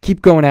it.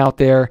 Keep going out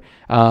there.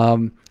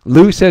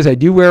 Lou says, I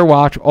do wear a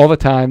watch all the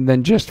time,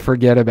 then just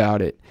forget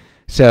about it.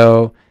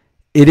 So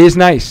it is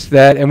nice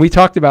that, and we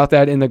talked about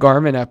that in the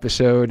Garmin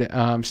episode.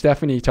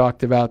 Stephanie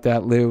talked about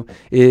that, Lou,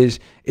 it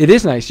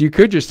is nice. You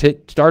could just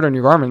hit start on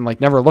your Garmin,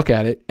 like never look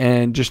at it,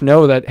 and just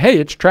know that, hey,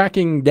 it's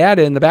tracking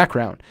data in the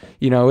background.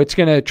 It's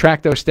going to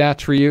track those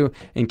stats for you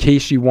in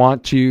case you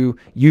want to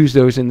use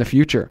those in the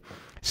future.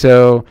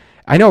 So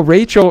I know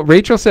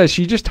Rachel says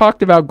she just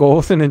talked about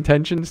goals and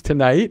intentions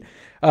tonight.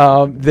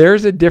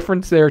 There's a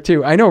difference there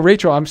too. I know,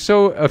 Rachel, I'm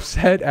so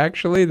upset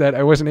actually that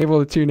I wasn't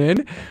able to tune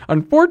in.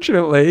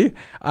 Unfortunately,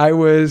 I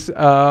was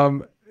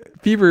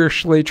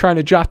feverishly trying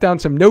to jot down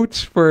some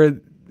notes for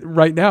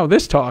right now,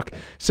 this talk.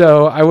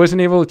 So I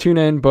wasn't able to tune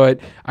in, but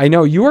I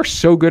know you are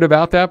so good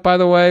about that, by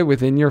the way,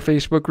 within your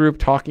Facebook group,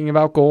 talking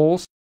about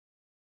goals.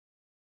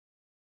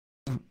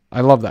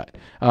 I love that.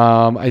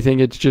 I think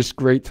it's just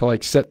great to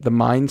like set the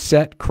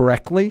mindset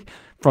correctly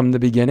from the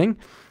beginning.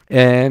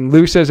 And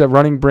Lou says that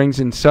running brings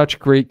in such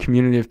great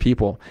community of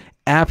people.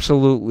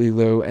 Absolutely,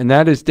 Lou. And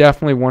that is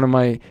definitely one of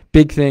my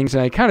big things.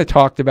 And I kind of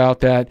talked about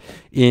that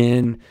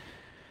in,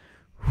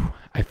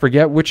 I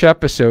forget which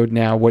episode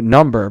now, what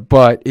number,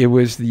 but it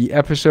was the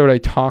episode I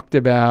talked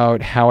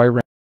about how I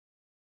ran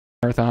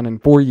a marathon in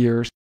 4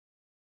 years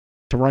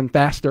to run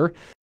faster.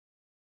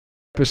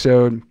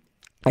 episode,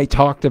 I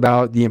talked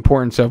about the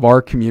importance of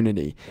our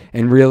community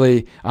and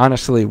really,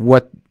 honestly,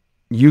 what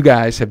you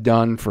guys have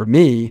done for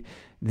me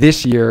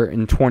this year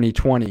in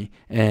 2020.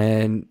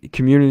 And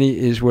community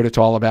is what it's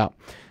all about.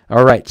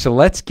 All right, so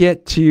let's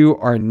get to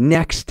our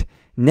next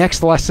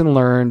lesson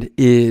learned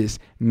is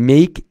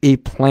make a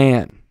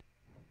plan.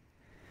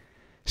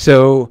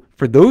 So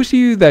for those of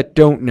you that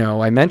don't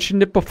know, I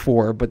mentioned it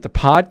before, but the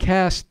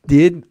podcast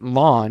did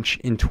launch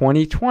in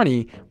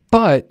 2020,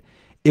 but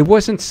it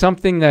wasn't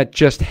something that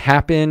just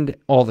happened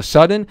all of a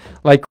sudden.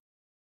 Like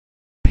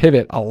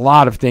pivot a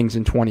lot of things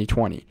in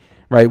 2020,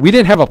 right? We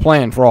didn't have a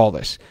plan for all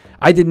this.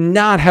 I did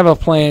not have a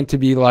plan to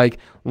be like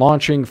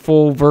launching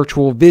full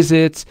virtual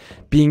visits,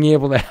 being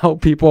able to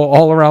help people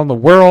all around the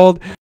world.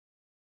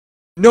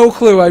 No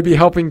clue I'd be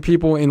helping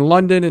people in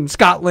London and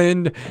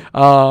Scotland,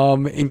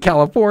 in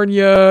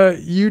California,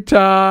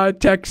 Utah,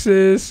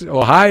 Texas,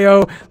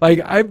 Ohio.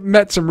 Like I've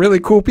met some really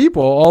cool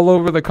people all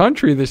over the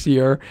country this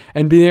year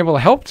and being able to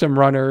help some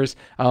runners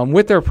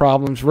with their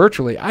problems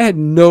virtually. I had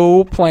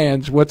no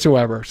plans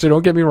whatsoever. So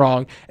don't get me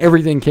wrong,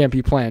 everything can't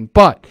be planned.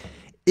 But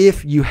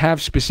if you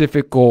have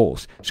specific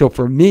goals. So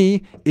for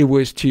me, it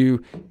was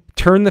to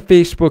turn the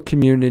Facebook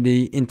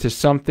community into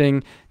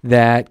something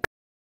that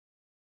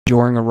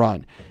during a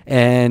run.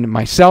 And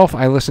myself,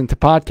 I listen to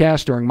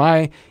podcasts during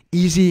my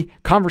easy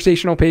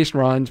conversational paced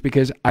runs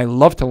because I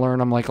love to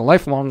learn. I'm like a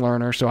lifelong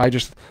learner. So I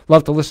just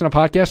love to listen to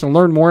podcasts and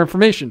learn more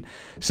information.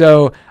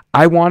 So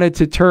I wanted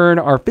to turn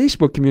our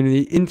Facebook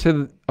community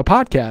into a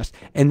podcast.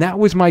 And that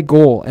was my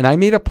goal. And I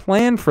made a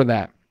plan for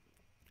that.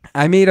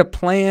 I made a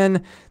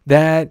plan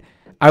that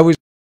I was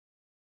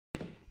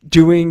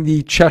doing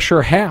the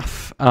Cheshire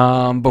Half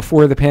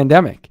before the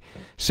pandemic.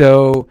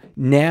 So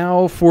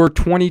now for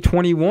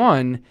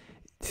 2021,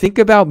 think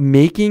about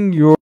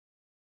making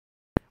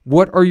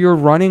what are your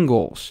running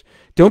goals?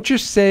 Don't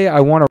just say, I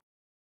want a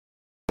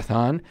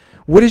marathon.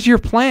 What is your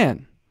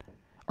plan?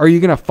 Are you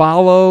going to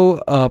follow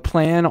a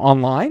plan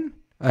online,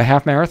 a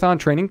half marathon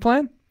training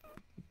plan?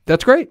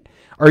 That's great.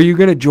 Are you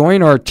going to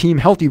join our Team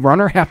Healthy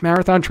Runner half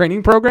marathon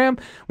training program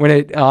when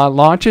it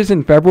launches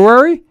in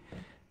February?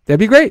 That'd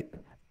be great.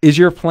 Is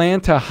your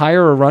plan to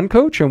hire a run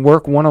coach and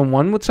work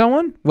one-on-one with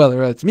someone? Whether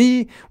that's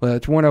me, whether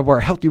it's one of our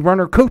Healthy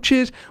Runner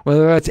coaches,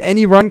 whether that's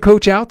any run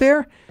coach out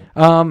there.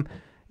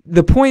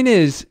 The point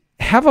is,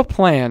 have a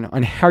plan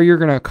on how you're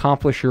going to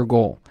accomplish your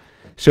goal.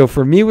 So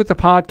for me with the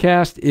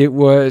podcast,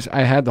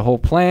 I had the whole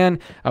plan.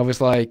 I was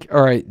like,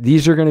 all right,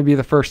 these are going to be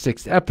the first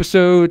 6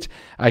 episodes.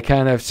 I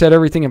kind of set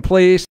everything in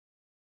place.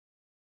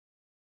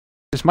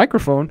 This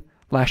microphone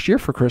last year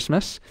for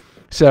Christmas.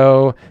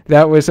 So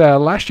that was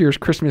last year's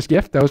Christmas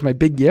gift. That was my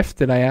big gift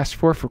that I asked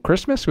for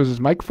Christmas was this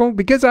microphone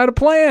because I had a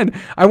plan.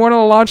 I wanted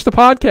to launch the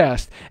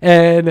podcast.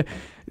 And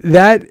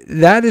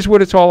that is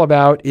what it's all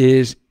about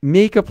is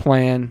make a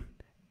plan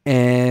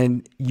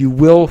and you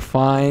will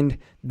find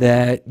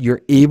that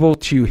you're able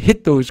to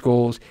hit those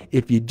goals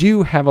if you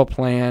do have a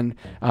plan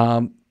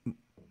 90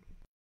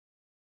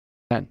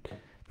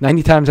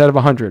 times out of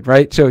 100,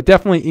 right? So it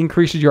definitely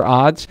increases your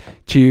odds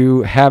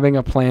to having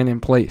a plan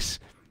in place.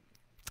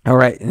 All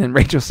right. And then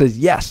Rachel says,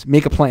 yes,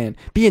 make a plan.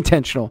 Be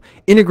intentional.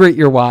 Integrate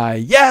your why.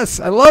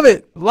 Yes, I love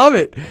it. Love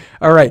it.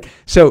 All right.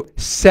 So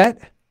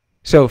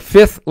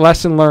fifth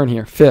lesson learned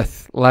here.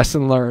 Fifth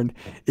lesson learned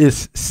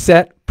is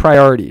set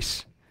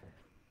priorities.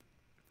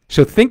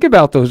 So think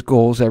about those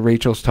goals that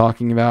Rachel's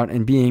talking about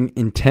and being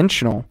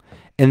intentional.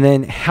 And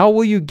then how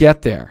will you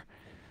get there?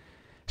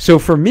 So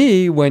for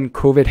me, when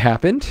COVID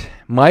happened,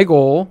 my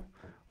goal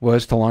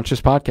was to launch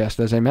this podcast,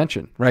 as I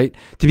mentioned, right?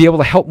 To be able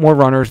to help more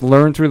runners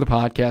learn through the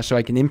podcast so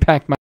I can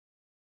impact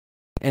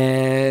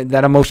and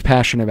that I'm most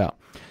passionate about.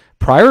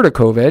 Prior to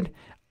COVID,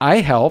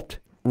 I helped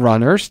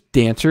runners,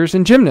 dancers,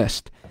 and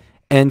gymnasts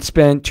and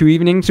spent 2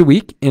 evenings a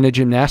week in a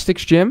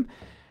gymnastics gym,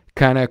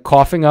 kind of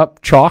coughing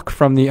up chalk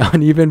from the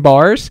uneven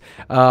bars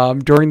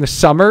during the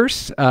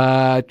summers,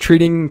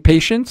 treating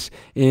patients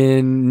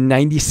in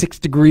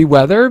 96-degree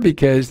weather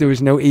because there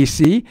was no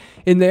AC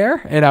in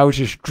there and I was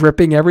just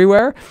dripping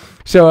everywhere.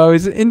 So I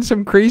was in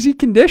some crazy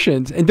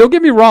conditions. And don't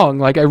get me wrong,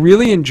 like I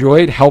really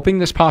enjoyed helping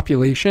this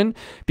population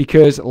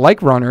because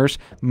like runners,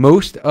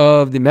 most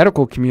of the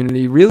medical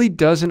community really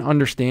doesn't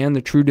understand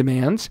the true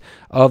demands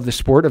of the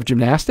sport of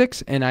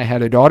gymnastics. And I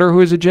had a daughter who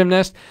was a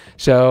gymnast.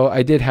 So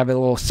I did have a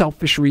little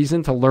selfish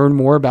reason to learn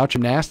more about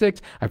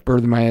gymnastics. I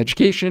furthered my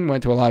education,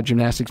 went to a lot of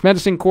gymnastics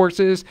medicine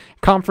courses,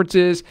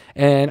 conferences,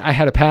 and I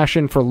had a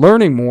passion for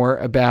learning more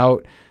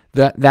about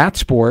that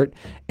sport.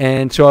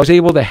 And so I was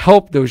able to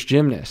help those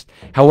gymnasts.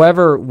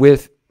 However,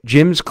 with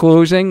gyms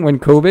closing when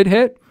COVID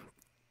hit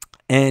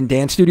and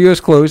dance studios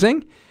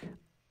closing,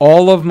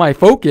 all of my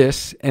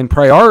focus and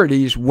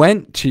priorities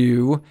went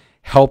to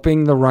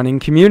helping the running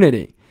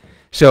community.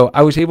 So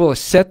I was able to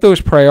set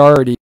those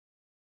priorities.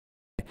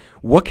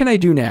 What can I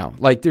do now?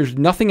 Like, there's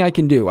nothing I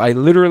can do. I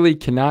literally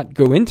cannot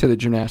go into the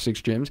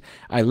gymnastics gyms.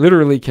 I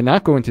literally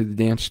cannot go into the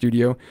dance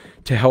studio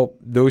to help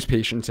those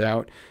patients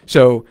out.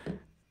 So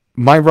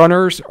my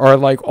runners are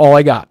like all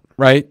I got,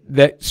 right?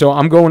 So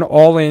I'm going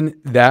all in.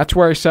 That's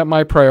where I set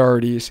my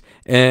priorities.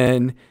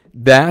 And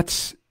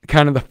that's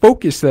kind of the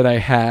focus that I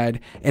had,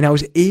 and I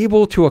was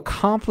able to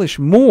accomplish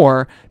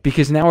more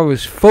because now I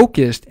was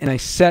focused and I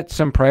set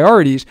some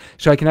priorities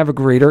so I can have a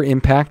greater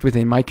impact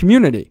within my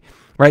community,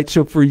 right?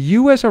 So for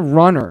you as a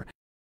runner,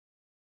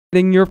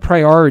 setting your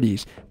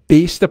priorities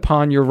based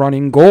upon your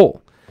running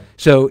goal.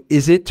 So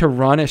is it to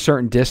run a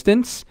certain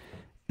distance?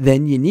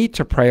 Then you need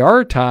to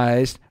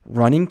prioritize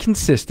running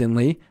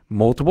consistently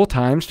multiple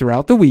times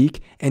throughout the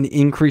week and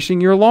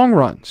increasing your long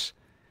runs.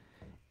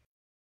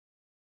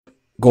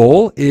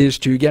 Goal is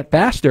to get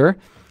faster,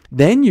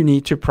 then you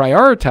need to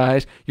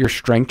prioritize your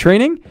strength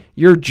training,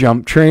 your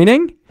jump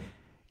training,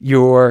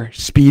 your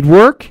speed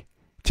work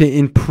to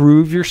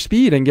improve your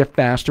speed and get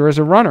faster as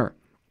a runner.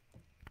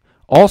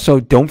 Also,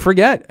 don't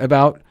forget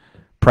about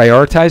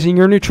prioritizing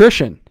your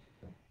nutrition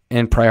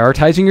and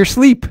prioritizing your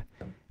sleep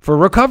for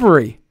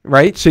recovery,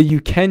 right? So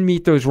you can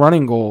meet those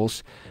running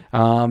goals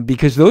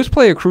because those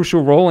play a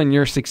crucial role in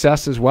your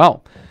success as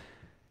well.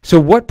 So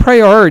what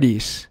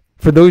priorities,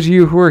 for those of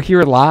you who are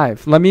here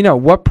live, let me know,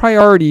 what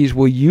priorities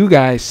will you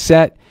guys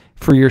set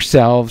for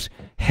yourselves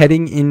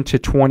heading into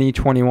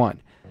 2021?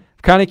 I'm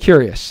kind of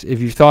curious if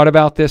you've thought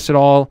about this at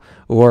all,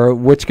 or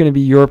what's going to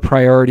be your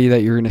priority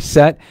that you're going to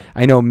set.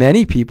 I know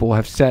many people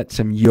have set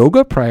some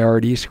yoga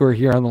priorities who are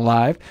here on the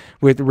live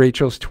with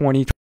Rachel's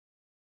 2020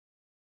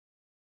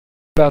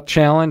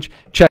 challenge.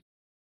 Check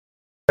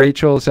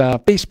Rachel's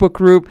Facebook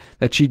group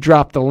that she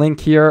dropped the link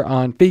here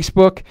on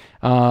Facebook.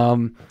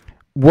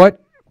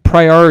 What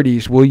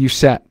priorities will you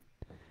set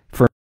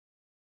for?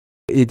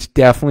 It's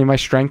definitely my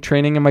strength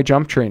training and my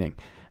jump training.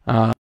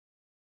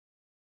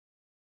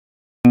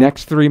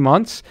 Next 3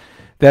 months,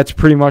 that's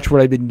pretty much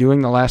what I've been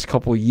doing the last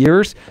couple of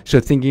years. So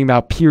thinking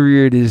about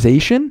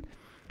periodization,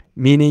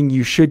 meaning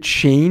you should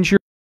change your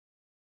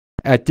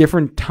at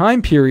different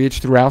time periods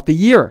throughout the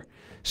year.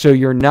 So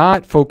you're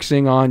not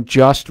focusing on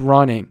just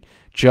running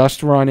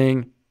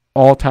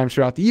all times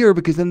throughout the year,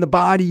 because then the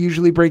body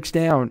usually breaks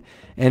down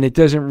and it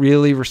doesn't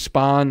really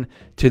respond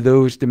to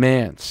those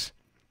demands.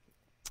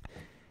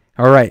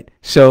 All right,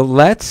 so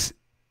let's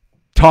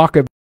talk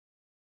about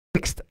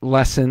sixth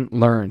lesson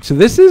learned. So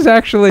this is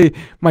actually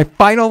my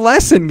final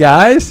lesson,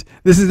 guys.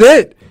 This is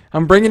it.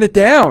 I'm bringing it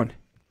down.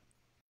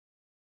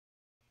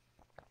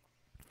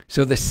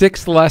 So the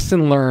sixth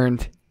lesson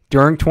learned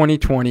during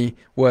 2020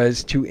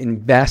 was to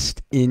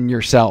invest in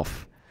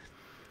yourself.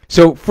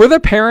 So for the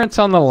parents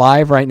on the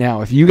live right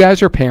now, if you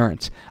guys are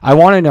parents, I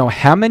want to know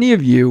how many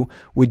of you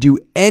would do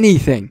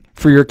anything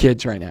for your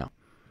kids right now?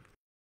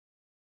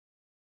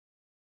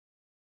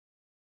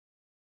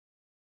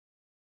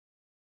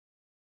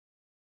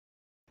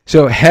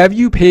 So have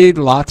you paid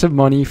lots of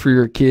money for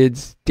your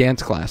kids'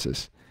 dance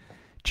classes,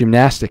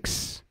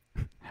 gymnastics?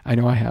 I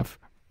know I have.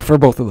 For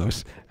both of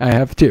those, I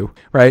have too,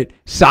 right?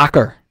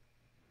 Soccer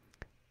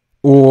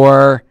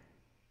or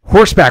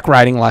horseback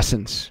riding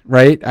lessons,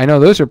 right? I know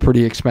those are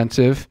pretty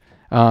expensive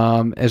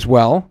as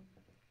well.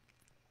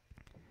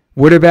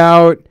 What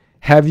about,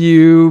 have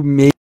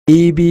you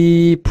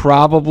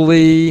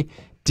probably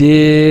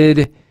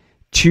did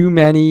too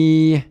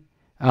many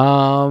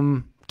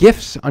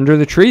gifts under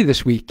the tree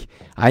this week?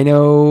 I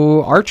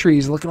know our tree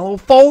is looking a little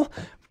full,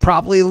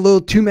 probably a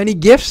little too many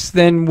gifts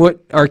than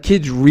what our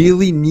kids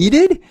really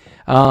needed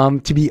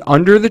to be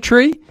under the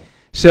tree.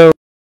 So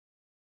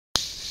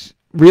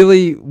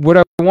really what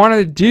I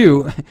wanted to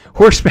do,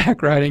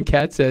 horseback riding,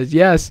 Kat says,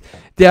 yes,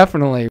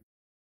 definitely.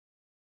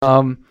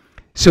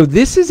 So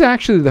this is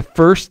actually the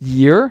first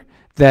year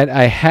that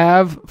I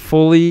have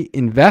fully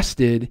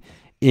invested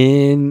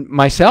in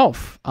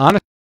myself, honestly.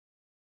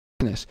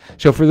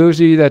 So for those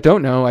of you that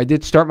don't know, I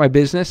did start my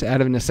business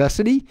out of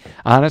necessity,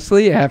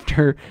 honestly,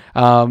 after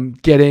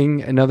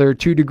getting another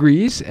 2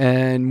 degrees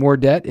and more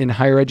debt in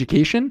higher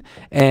education.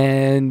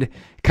 And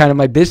kind of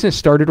my business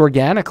started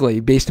organically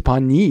based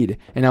upon need.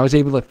 And I was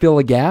able to fill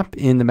a gap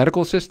in the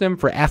medical system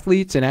for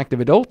athletes and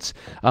active adults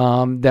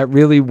that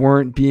really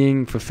weren't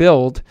being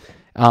fulfilled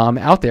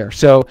out there.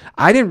 So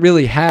I didn't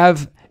really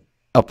have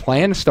a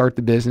plan to start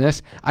the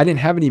business. I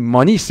didn't have any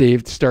money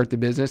saved to start the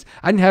business.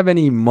 I didn't have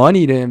any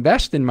money to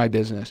invest in my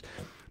business.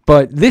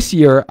 But this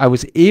year, I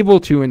was able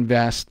to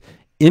invest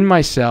in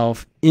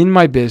myself, in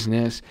my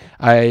business.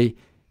 I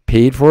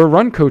paid for a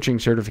run coaching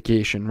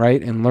certification,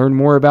 right? And learn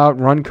more about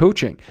run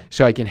coaching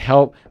so I can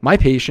help my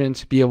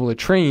patients be able to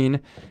train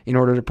in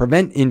order to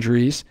prevent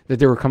injuries that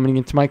they were coming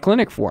into my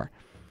clinic for.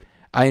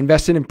 I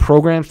invested in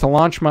programs to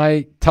launch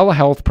my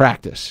telehealth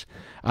practice.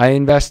 I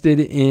invested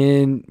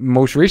in,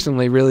 most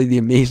recently, really the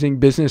amazing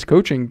business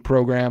coaching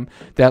program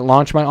that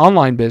launched my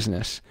online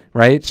business,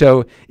 right?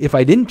 So if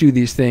I didn't do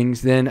these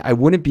things, then I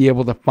wouldn't be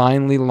able to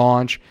finally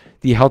launch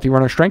the Healthy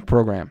Runner Strength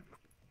program.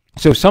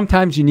 So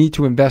sometimes you need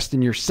to invest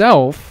in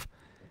yourself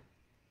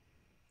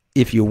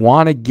if you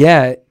want to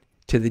get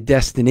to the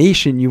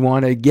destination you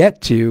want to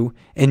get to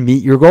and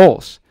meet your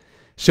goals.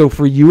 So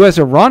for you as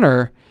a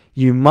runner,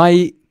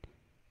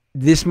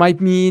 this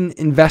might mean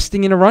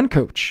investing in a run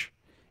coach.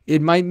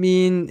 It might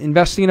mean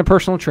investing in a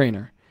personal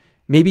trainer,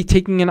 maybe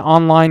taking an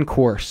online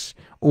course,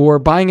 or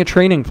buying a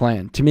training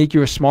plan to make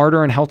you a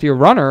smarter and healthier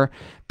runner,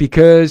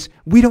 because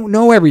we don't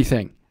know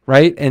everything,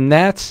 right? And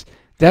that's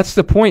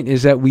the point,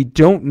 is that we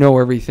don't know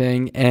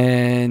everything,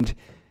 and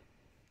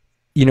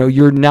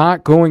you're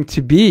not going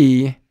to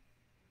be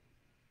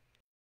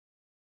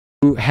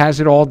who has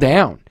it all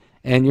down,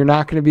 and you're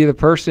not going to be the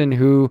person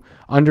who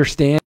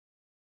understands.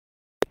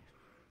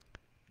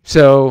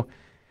 So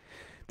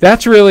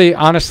that's really,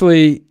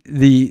 honestly,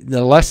 the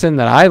lesson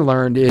that I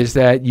learned, is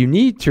that you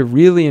need to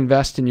really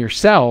invest in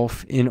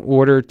yourself in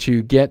order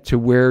to get to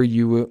where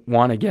you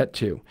want to get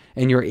to.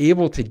 And you're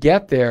able to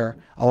get there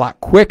a lot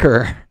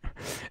quicker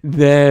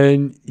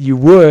than you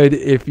would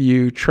if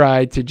you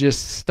tried to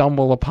just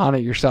stumble upon it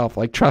yourself.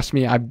 Like, trust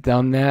me, I've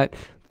done that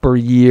for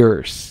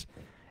years.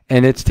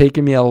 And it's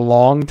taken me a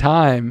long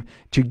time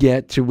to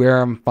get to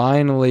where I'm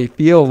finally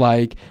feel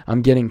like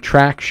I'm getting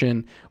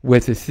traction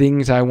with the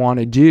things I want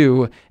to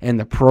do and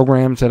the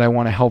programs that I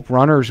want to help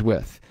runners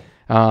with.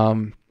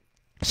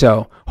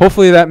 So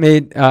hopefully that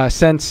made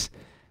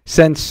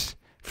sense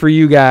for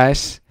you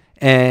guys.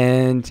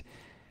 And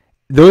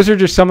those are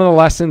just some of the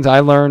lessons I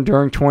learned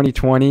during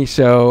 2020.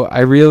 So I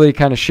really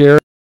kind of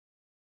shared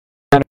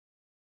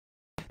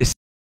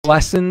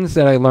lessons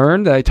that I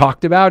learned, that I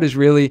talked about, is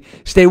really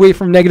stay away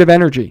from negative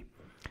energy.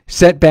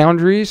 Set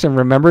boundaries and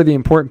remember the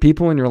important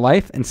people in your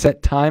life, and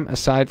set time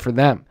aside for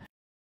them.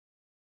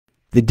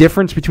 The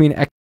difference between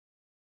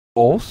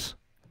goals.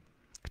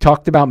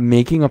 Talked about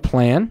making a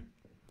plan.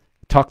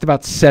 Talked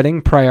about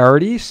setting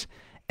priorities.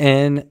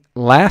 And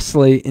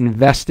lastly,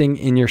 investing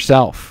in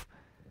yourself.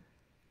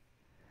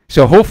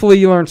 So hopefully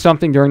you learned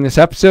something during this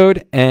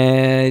episode.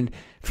 And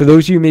for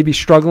those of you maybe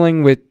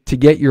struggling to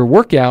get your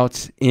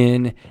workouts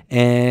in,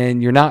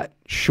 and you're not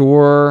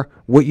sure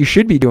what you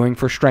should be doing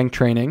for strength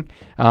training,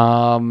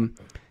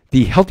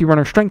 the Healthy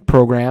Runner Strength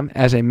Program,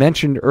 as I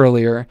mentioned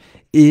earlier,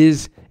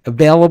 is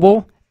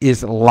available,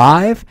 is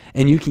live,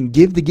 and you can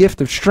give the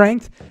gift of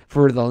strength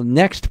for the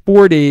next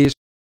 4 days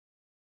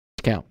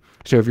discount.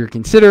 So if you're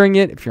considering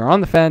it, if you're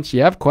on the fence,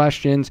 you have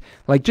questions,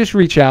 just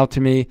reach out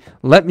to me,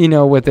 let me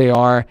know what they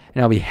are,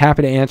 and I'll be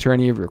happy to answer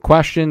any of your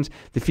questions.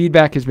 The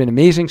feedback has been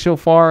amazing so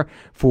far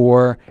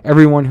for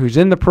everyone who's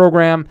in the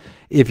program.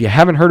 If you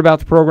haven't heard about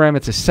the program,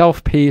 it's a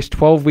self-paced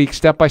 12-week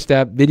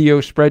step-by-step video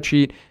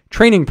spreadsheet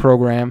training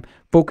program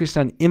focused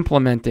on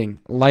implementing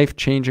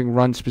life-changing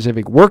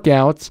run-specific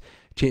workouts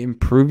to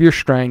improve your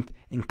strength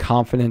and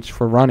confidence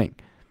for running.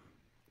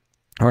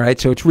 All right,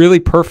 so it's really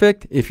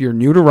perfect if you're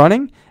new to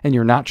running and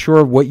you're not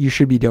sure what you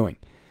should be doing,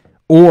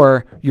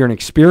 or you're an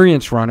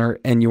experienced runner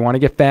and you want to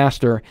get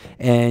faster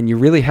and you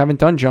really haven't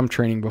done jump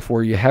training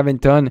before, you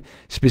haven't done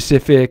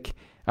specific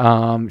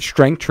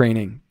strength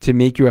training to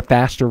make you a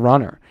faster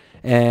runner,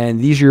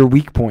 and these are your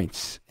weak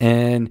points,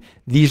 and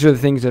these are the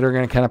things that are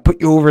going to kind of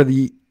put you over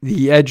the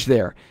edge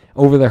there,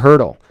 over the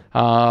hurdle.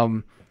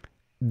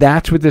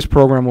 That's what this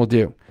program will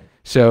do.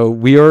 So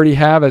we already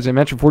have, as I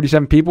mentioned,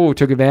 47 people who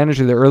took advantage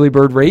of the early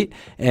bird rate,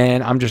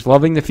 and I'm just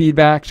loving the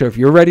feedback. So if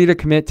you're ready to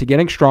commit to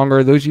getting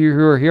stronger, those of you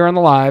who are here on the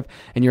live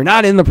and you're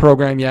not in the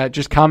program yet,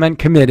 just comment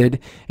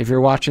committed. If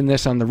you're watching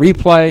this on the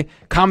replay,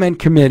 comment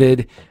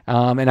committed,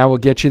 and I will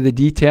get you the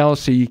details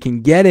so you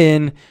can get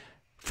in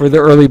for the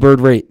early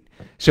bird rate.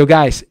 So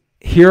guys,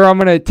 here I'm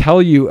going to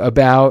tell you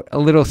about a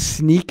little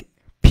sneak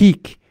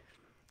peek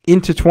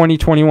into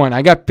 2021.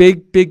 I got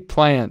big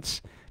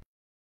plans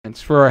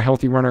for our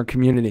Healthy Runner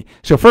community.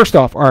 So first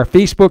off, our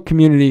Facebook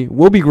community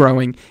will be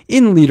growing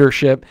in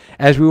leadership,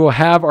 as we will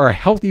have our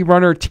Healthy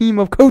Runner team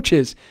of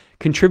coaches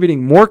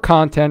contributing more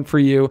content for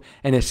you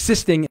and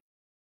assisting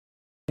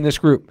in this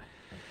group.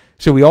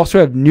 So we also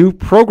have new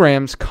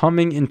programs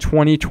coming in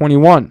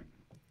 2021.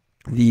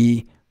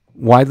 The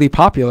widely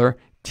popular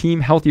Team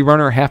Healthy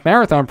Runner Half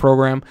Marathon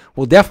program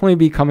will definitely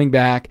be coming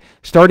back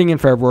starting in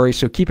February.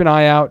 So keep an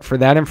eye out for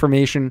that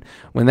information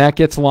when that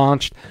gets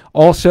launched.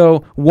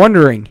 Also,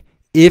 wondering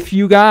if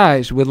you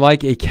guys would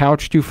like a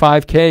Couch to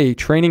 5K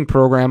training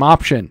program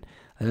option,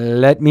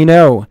 let me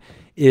know.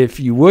 If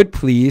you would,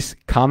 please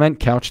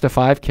comment Couch to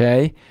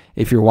 5K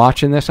if you're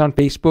watching this on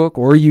Facebook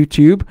or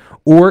YouTube,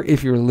 or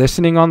if you're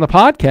listening on the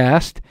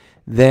podcast,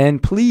 then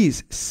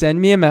please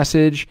send me a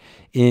message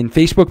in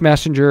Facebook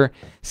Messenger,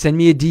 send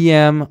me a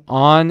DM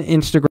on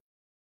Instagram,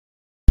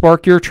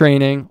 Spark Your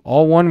Training,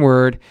 all one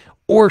word,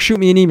 or shoot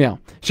me an email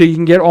so you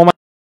can get all my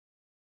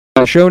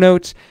show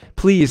notes.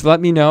 Please let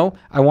me know.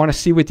 I want to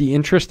see what the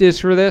interest is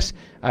for this.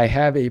 I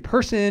have a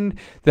person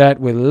that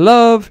would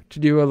love to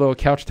do a little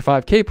Couch to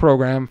 5K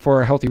program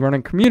for a healthy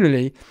running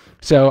community.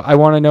 So I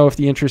want to know if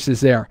the interest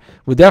is there.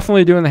 We're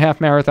definitely doing the half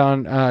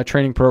marathon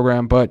training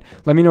program, but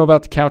let me know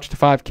about the Couch to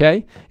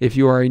 5K if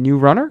you are a new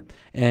runner,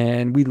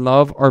 and we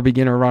love our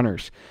beginner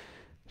runners.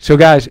 So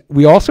guys,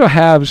 we also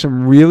have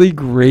some really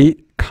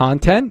great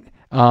content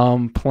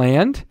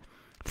planned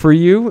for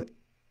you,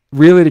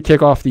 really to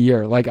kick off the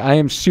year. I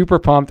am super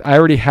pumped. I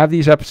already have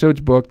these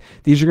episodes booked.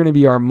 These are going to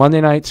be our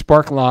Monday night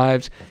Spark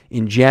Lives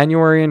in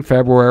January and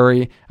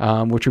February,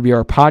 which will be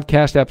our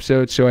podcast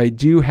episodes. So I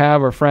do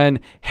have our friend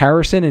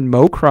Harrison and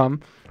Mo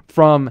Crum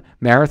from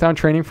Marathon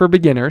Training for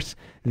Beginners.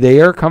 They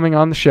are coming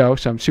on the show,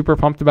 so I'm super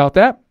pumped about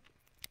that.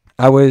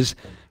 I was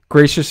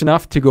gracious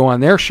enough to go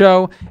on their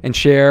show and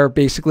share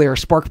basically our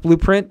Spark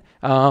Blueprint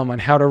on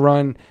how to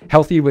run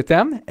healthy with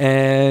them.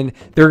 And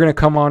they're going to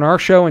come on our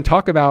show and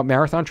talk about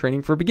marathon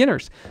training for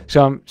beginners.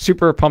 So I'm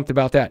super pumped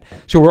about that.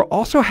 So we're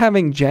also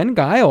having Jen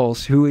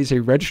Giles, who is a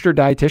registered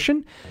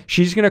dietitian.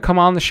 She's going to come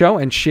on the show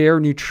and share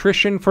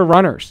nutrition for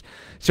runners.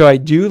 So I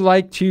do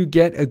like to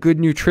get a good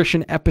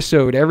nutrition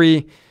episode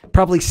every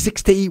probably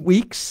 6 to 8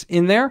 weeks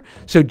in there.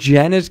 So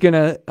Jen is going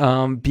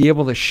to be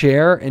able to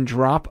share and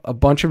drop a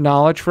bunch of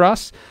knowledge for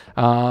us.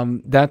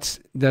 That's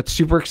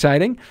super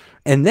exciting.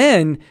 And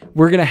then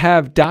we're going to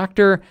have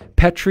Dr.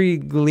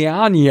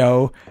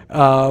 Petrigliano,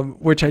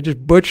 which I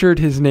just butchered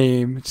his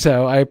name,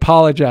 so I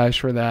apologize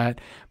for that.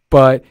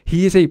 But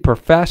he is a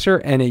professor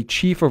and a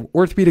chief of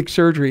orthopedic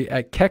surgery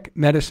at Keck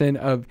Medicine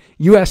of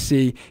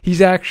USC.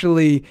 He's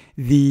actually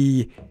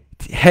the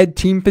head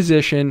team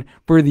physician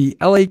for the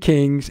LA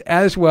Kings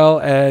as well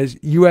as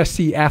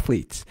USC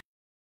athletes.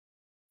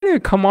 He's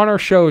going to come on our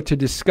show to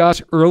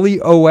discuss early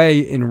OA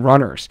in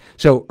runners,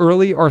 so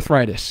early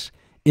arthritis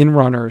in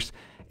runners,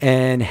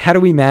 and how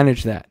do we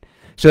manage that?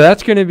 So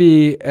that's going to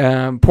be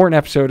an important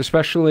episode,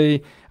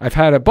 especially I've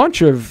had a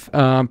bunch of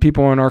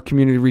people in our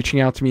community reaching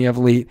out to me of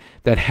late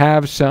that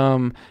have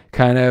some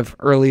kind of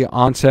early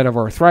onset of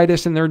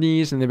arthritis in their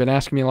knees, and they've been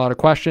asking me a lot of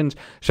questions.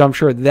 So I'm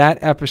sure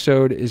that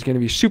episode is going to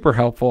be super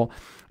helpful.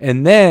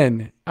 And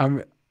then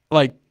I'm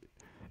like,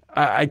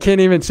 I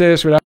can't even say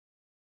this without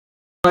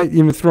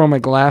even throwing my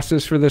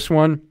glasses for this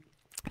one.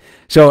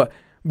 So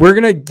we're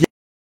going to get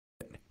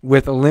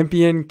with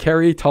Olympian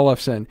Kerry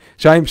Tullefson.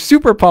 So I'm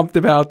super pumped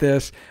about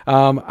this.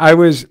 I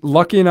was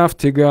lucky enough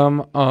to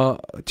go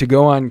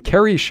on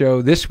Kerry's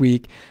show this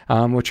week,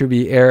 which will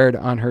be aired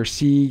on her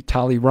See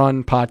Tali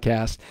Run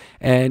podcast.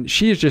 And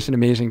she is just an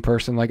amazing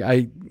person. Like,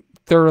 I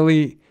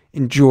thoroughly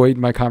enjoyed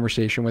my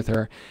conversation with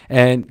her.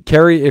 And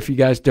Kerry, if you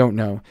guys don't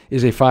know,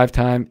 is a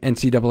 5-time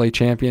NCAA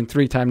champion,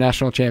 3-time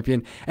national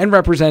champion, and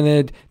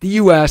represented the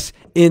U.S.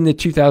 in the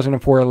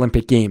 2004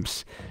 Olympic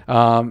Games.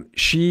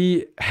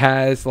 She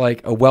has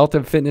like a wealth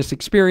of fitness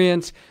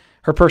experience.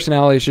 Her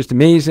personality is just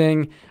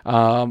amazing.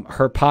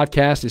 Her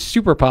podcast is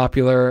super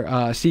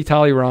popular, See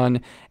Tali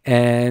Run,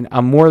 and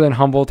I'm more than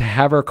humbled to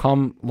have her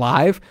come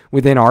live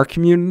within our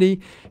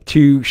community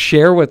to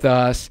share with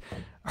us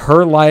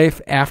her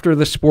life after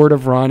the sport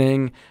of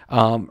running,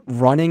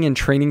 running and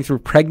training through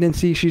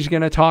pregnancy. She's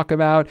going to talk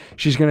about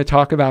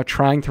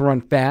trying to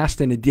run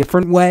fast in a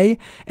different way,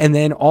 and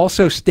then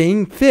also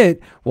staying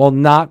fit while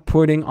not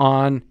putting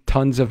on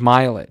tons of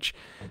mileage.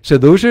 So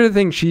those are the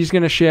things she's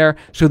going to share.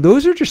 So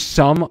those are just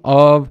some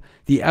of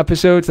the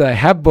episodes that I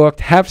have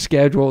booked, have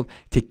scheduled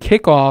to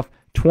kick off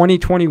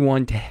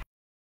 2021 to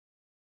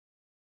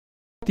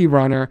healthy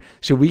runner,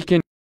 so we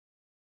can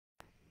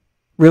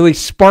really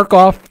spark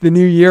off the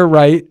new year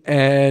right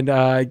and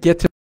get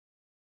to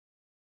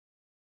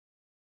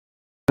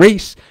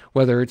race,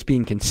 whether it's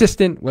being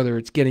consistent, whether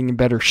it's getting in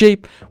better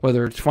shape,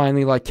 whether it's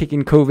finally like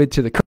kicking COVID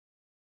to the curb.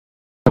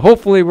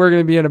 Hopefully we're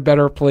going to be in a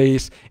better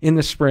place in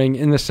the spring,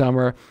 in the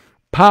summer.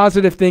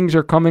 Positive things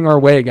are coming our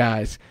way,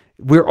 guys.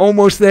 We're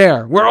almost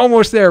there. We're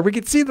almost there. We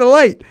can see the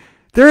light.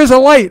 There is a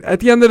light at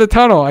the end of the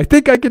tunnel. I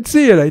think I can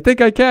see it. I think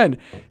I can.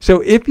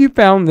 So if you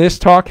found this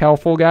talk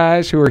helpful,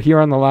 guys, who are here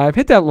on the live,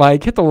 hit that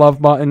like, hit the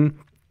love button.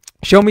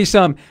 Show me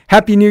some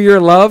Happy New Year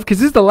love, because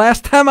this is the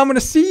last time I'm going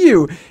to see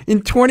you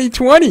in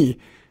 2020.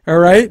 All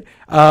right.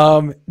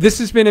 This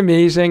has been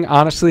amazing.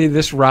 Honestly,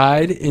 this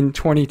ride in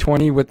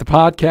 2020 with the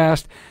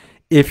podcast.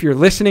 If you're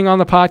listening on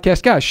the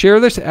podcast, guys,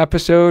 share this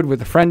episode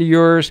with a friend of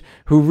yours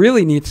who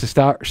really needs to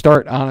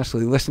start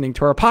honestly listening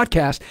to our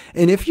podcast.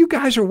 And if you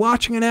guys are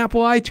watching on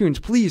Apple iTunes,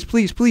 please,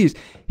 please, please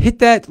hit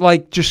that,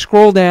 like, just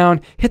scroll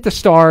down, hit the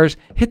stars,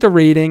 hit the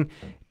rating,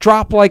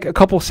 drop like a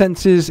couple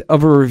sentences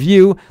of a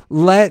review.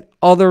 Let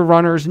other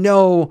runners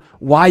know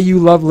why you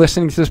love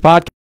listening to this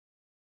podcast.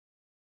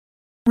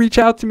 Reach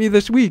out to me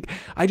this week.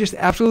 I just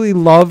absolutely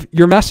love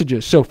your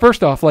messages. So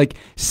first off, like,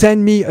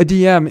 send me a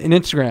DM in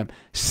Instagram.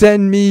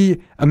 Send me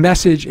a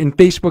message in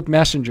Facebook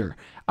Messenger.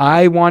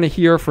 I want to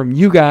hear from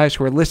you guys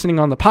who are listening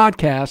on the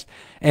podcast,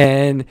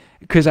 and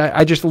because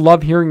I just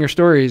love hearing your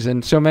stories,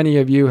 and so many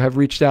of you have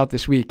reached out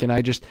this week, and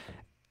I just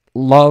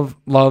love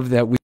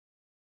that we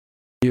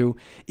you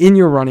in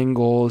your running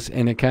goals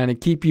and to kind of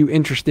keep you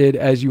interested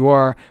as you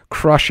are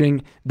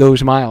crushing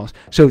those miles.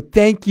 So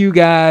thank you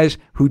guys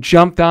who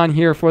jumped on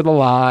here for the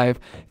live.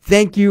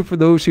 Thank you for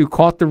those who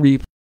caught the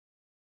replay.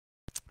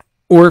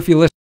 Or if you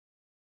listen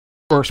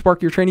or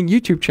Spark Your Training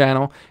YouTube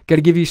channel, got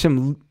to give you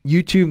some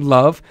YouTube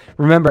love.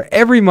 Remember,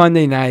 every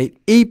Monday night,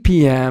 8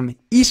 p.m.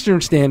 Eastern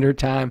Standard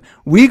Time,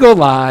 we go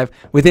live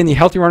within the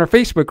Healthy Runner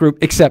Facebook group,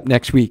 except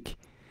next week.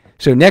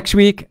 So next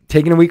week,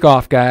 taking a week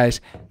off,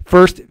 guys.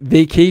 First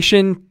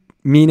vacation,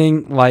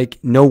 meaning like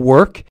no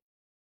work.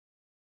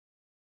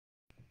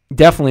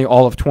 Definitely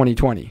all of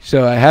 2020.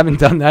 So I haven't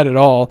done that at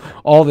all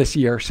this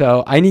year.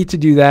 So I need to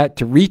do that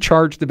to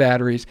recharge the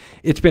batteries.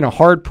 It's been a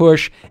hard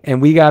push,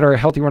 and we got our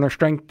Healthy Runner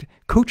Strength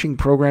coaching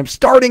program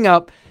starting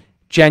up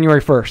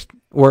January 1st.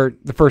 Or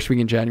the first week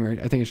in January.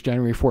 I think it's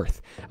January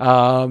 4th.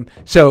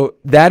 So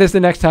that is the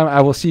next time I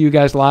will see you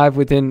guys live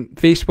within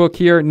Facebook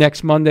here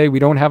next Monday. We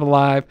don't have a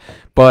live,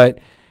 but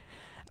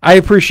I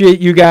appreciate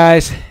you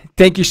guys.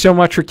 Thank you so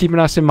much for keeping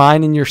us in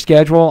mind in your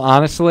schedule.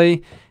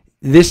 Honestly,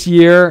 this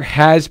year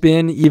has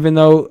been, even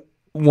though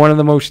one of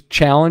the most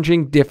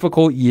challenging,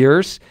 difficult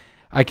years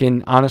I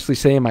can honestly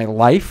say in my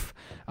life,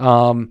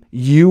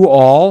 you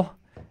all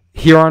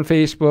here on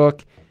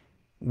Facebook,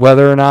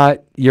 whether or not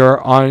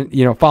you're on,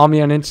 follow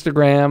me on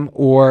Instagram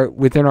or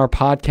within our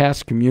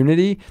podcast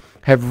community,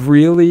 have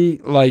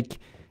really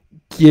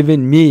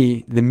given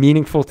me the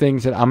meaningful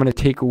things that I'm going to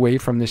take away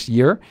from this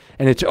year.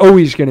 And it's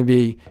always going to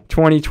be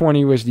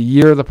 2020 was the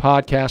year the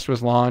podcast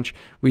was launched.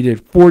 We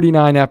did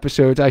 49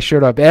 episodes. I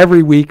showed up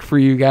every week for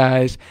you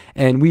guys,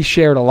 and we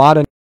shared a lot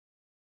of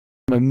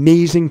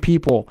amazing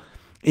people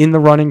in the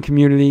running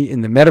community,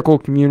 in the medical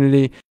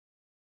community,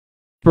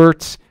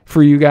 experts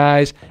for you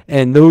guys,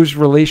 and those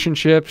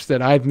relationships that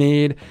I've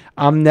made,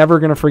 I'm never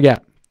going to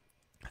forget.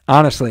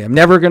 Honestly, I'm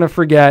never going to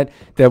forget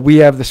that we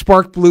have the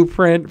Spark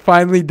Blueprint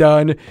finally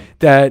done,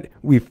 that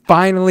we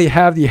finally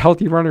have the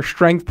Healthy Runner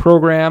Strength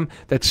Program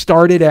that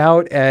started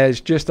out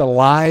as just a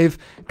live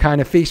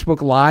kind of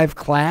Facebook Live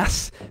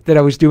class that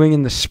I was doing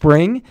in the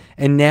spring.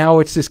 And now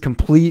it's this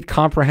complete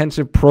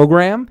comprehensive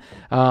program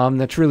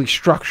that's really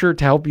structured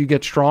to help you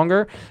get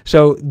stronger.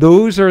 So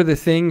those are the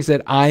things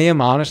that I am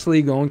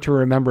honestly going to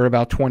remember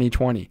about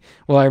 2020.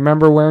 Well, I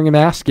remember wearing a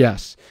mask?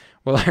 Yes.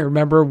 Will I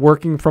remember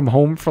working from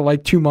home for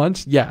 2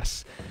 months?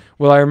 Yes.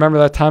 Will I remember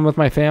that time with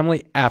my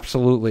family?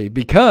 Absolutely.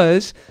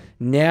 Because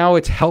now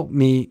it's helped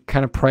me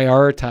kind of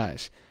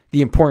prioritize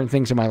the important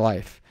things in my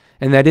life.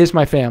 And that is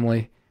my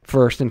family,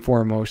 first and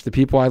foremost, the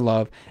people I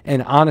love,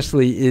 and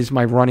honestly is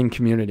my running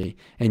community.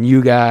 And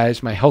you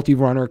guys, my Healthy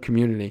Runner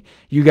community.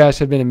 You guys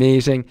have been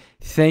amazing.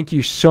 Thank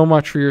you so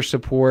much for your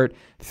support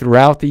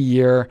throughout the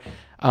year.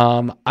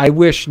 I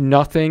wish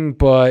nothing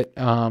but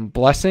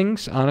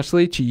blessings,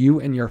 honestly, to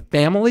you and your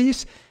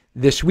families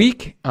this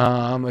week.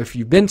 If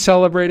you've been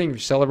celebrating, if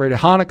you celebrated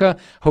Hanukkah,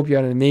 hope you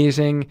had an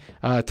amazing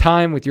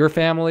time with your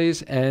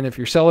families. And if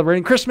you're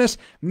celebrating Christmas,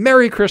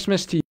 Merry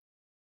Christmas to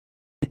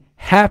you.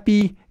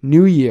 Happy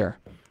New Year.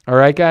 All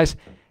right, guys,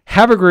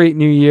 have a great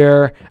New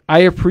Year. I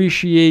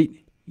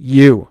appreciate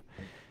you.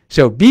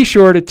 So be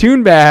sure to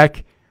tune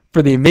back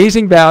for the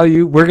amazing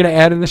value we're going to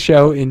add in the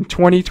show in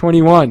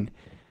 2021.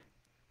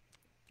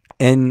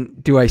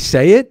 And do I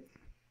say it?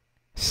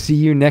 See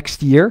you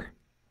next year,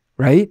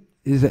 right?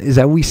 Is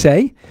that what we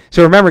say?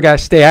 So remember,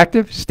 guys, stay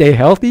active, stay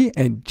healthy,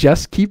 and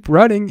just keep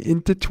running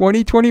into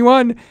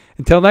 2021.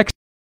 Until next